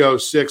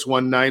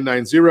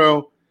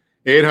 800-306-1990,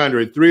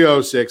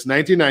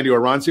 800-306-1990,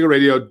 or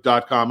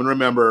ronsiegelradio.com. And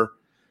remember,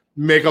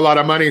 make a lot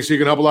of money so you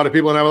can help a lot of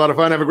people and have a lot of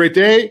fun. Have a great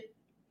day.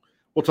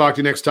 We'll talk to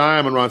you next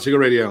time on Ron Siegel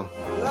Radio.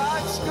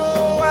 Lights go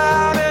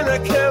out and I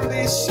can't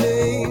be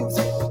saved.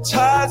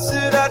 Tides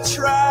that I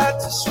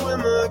tried to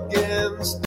swim against.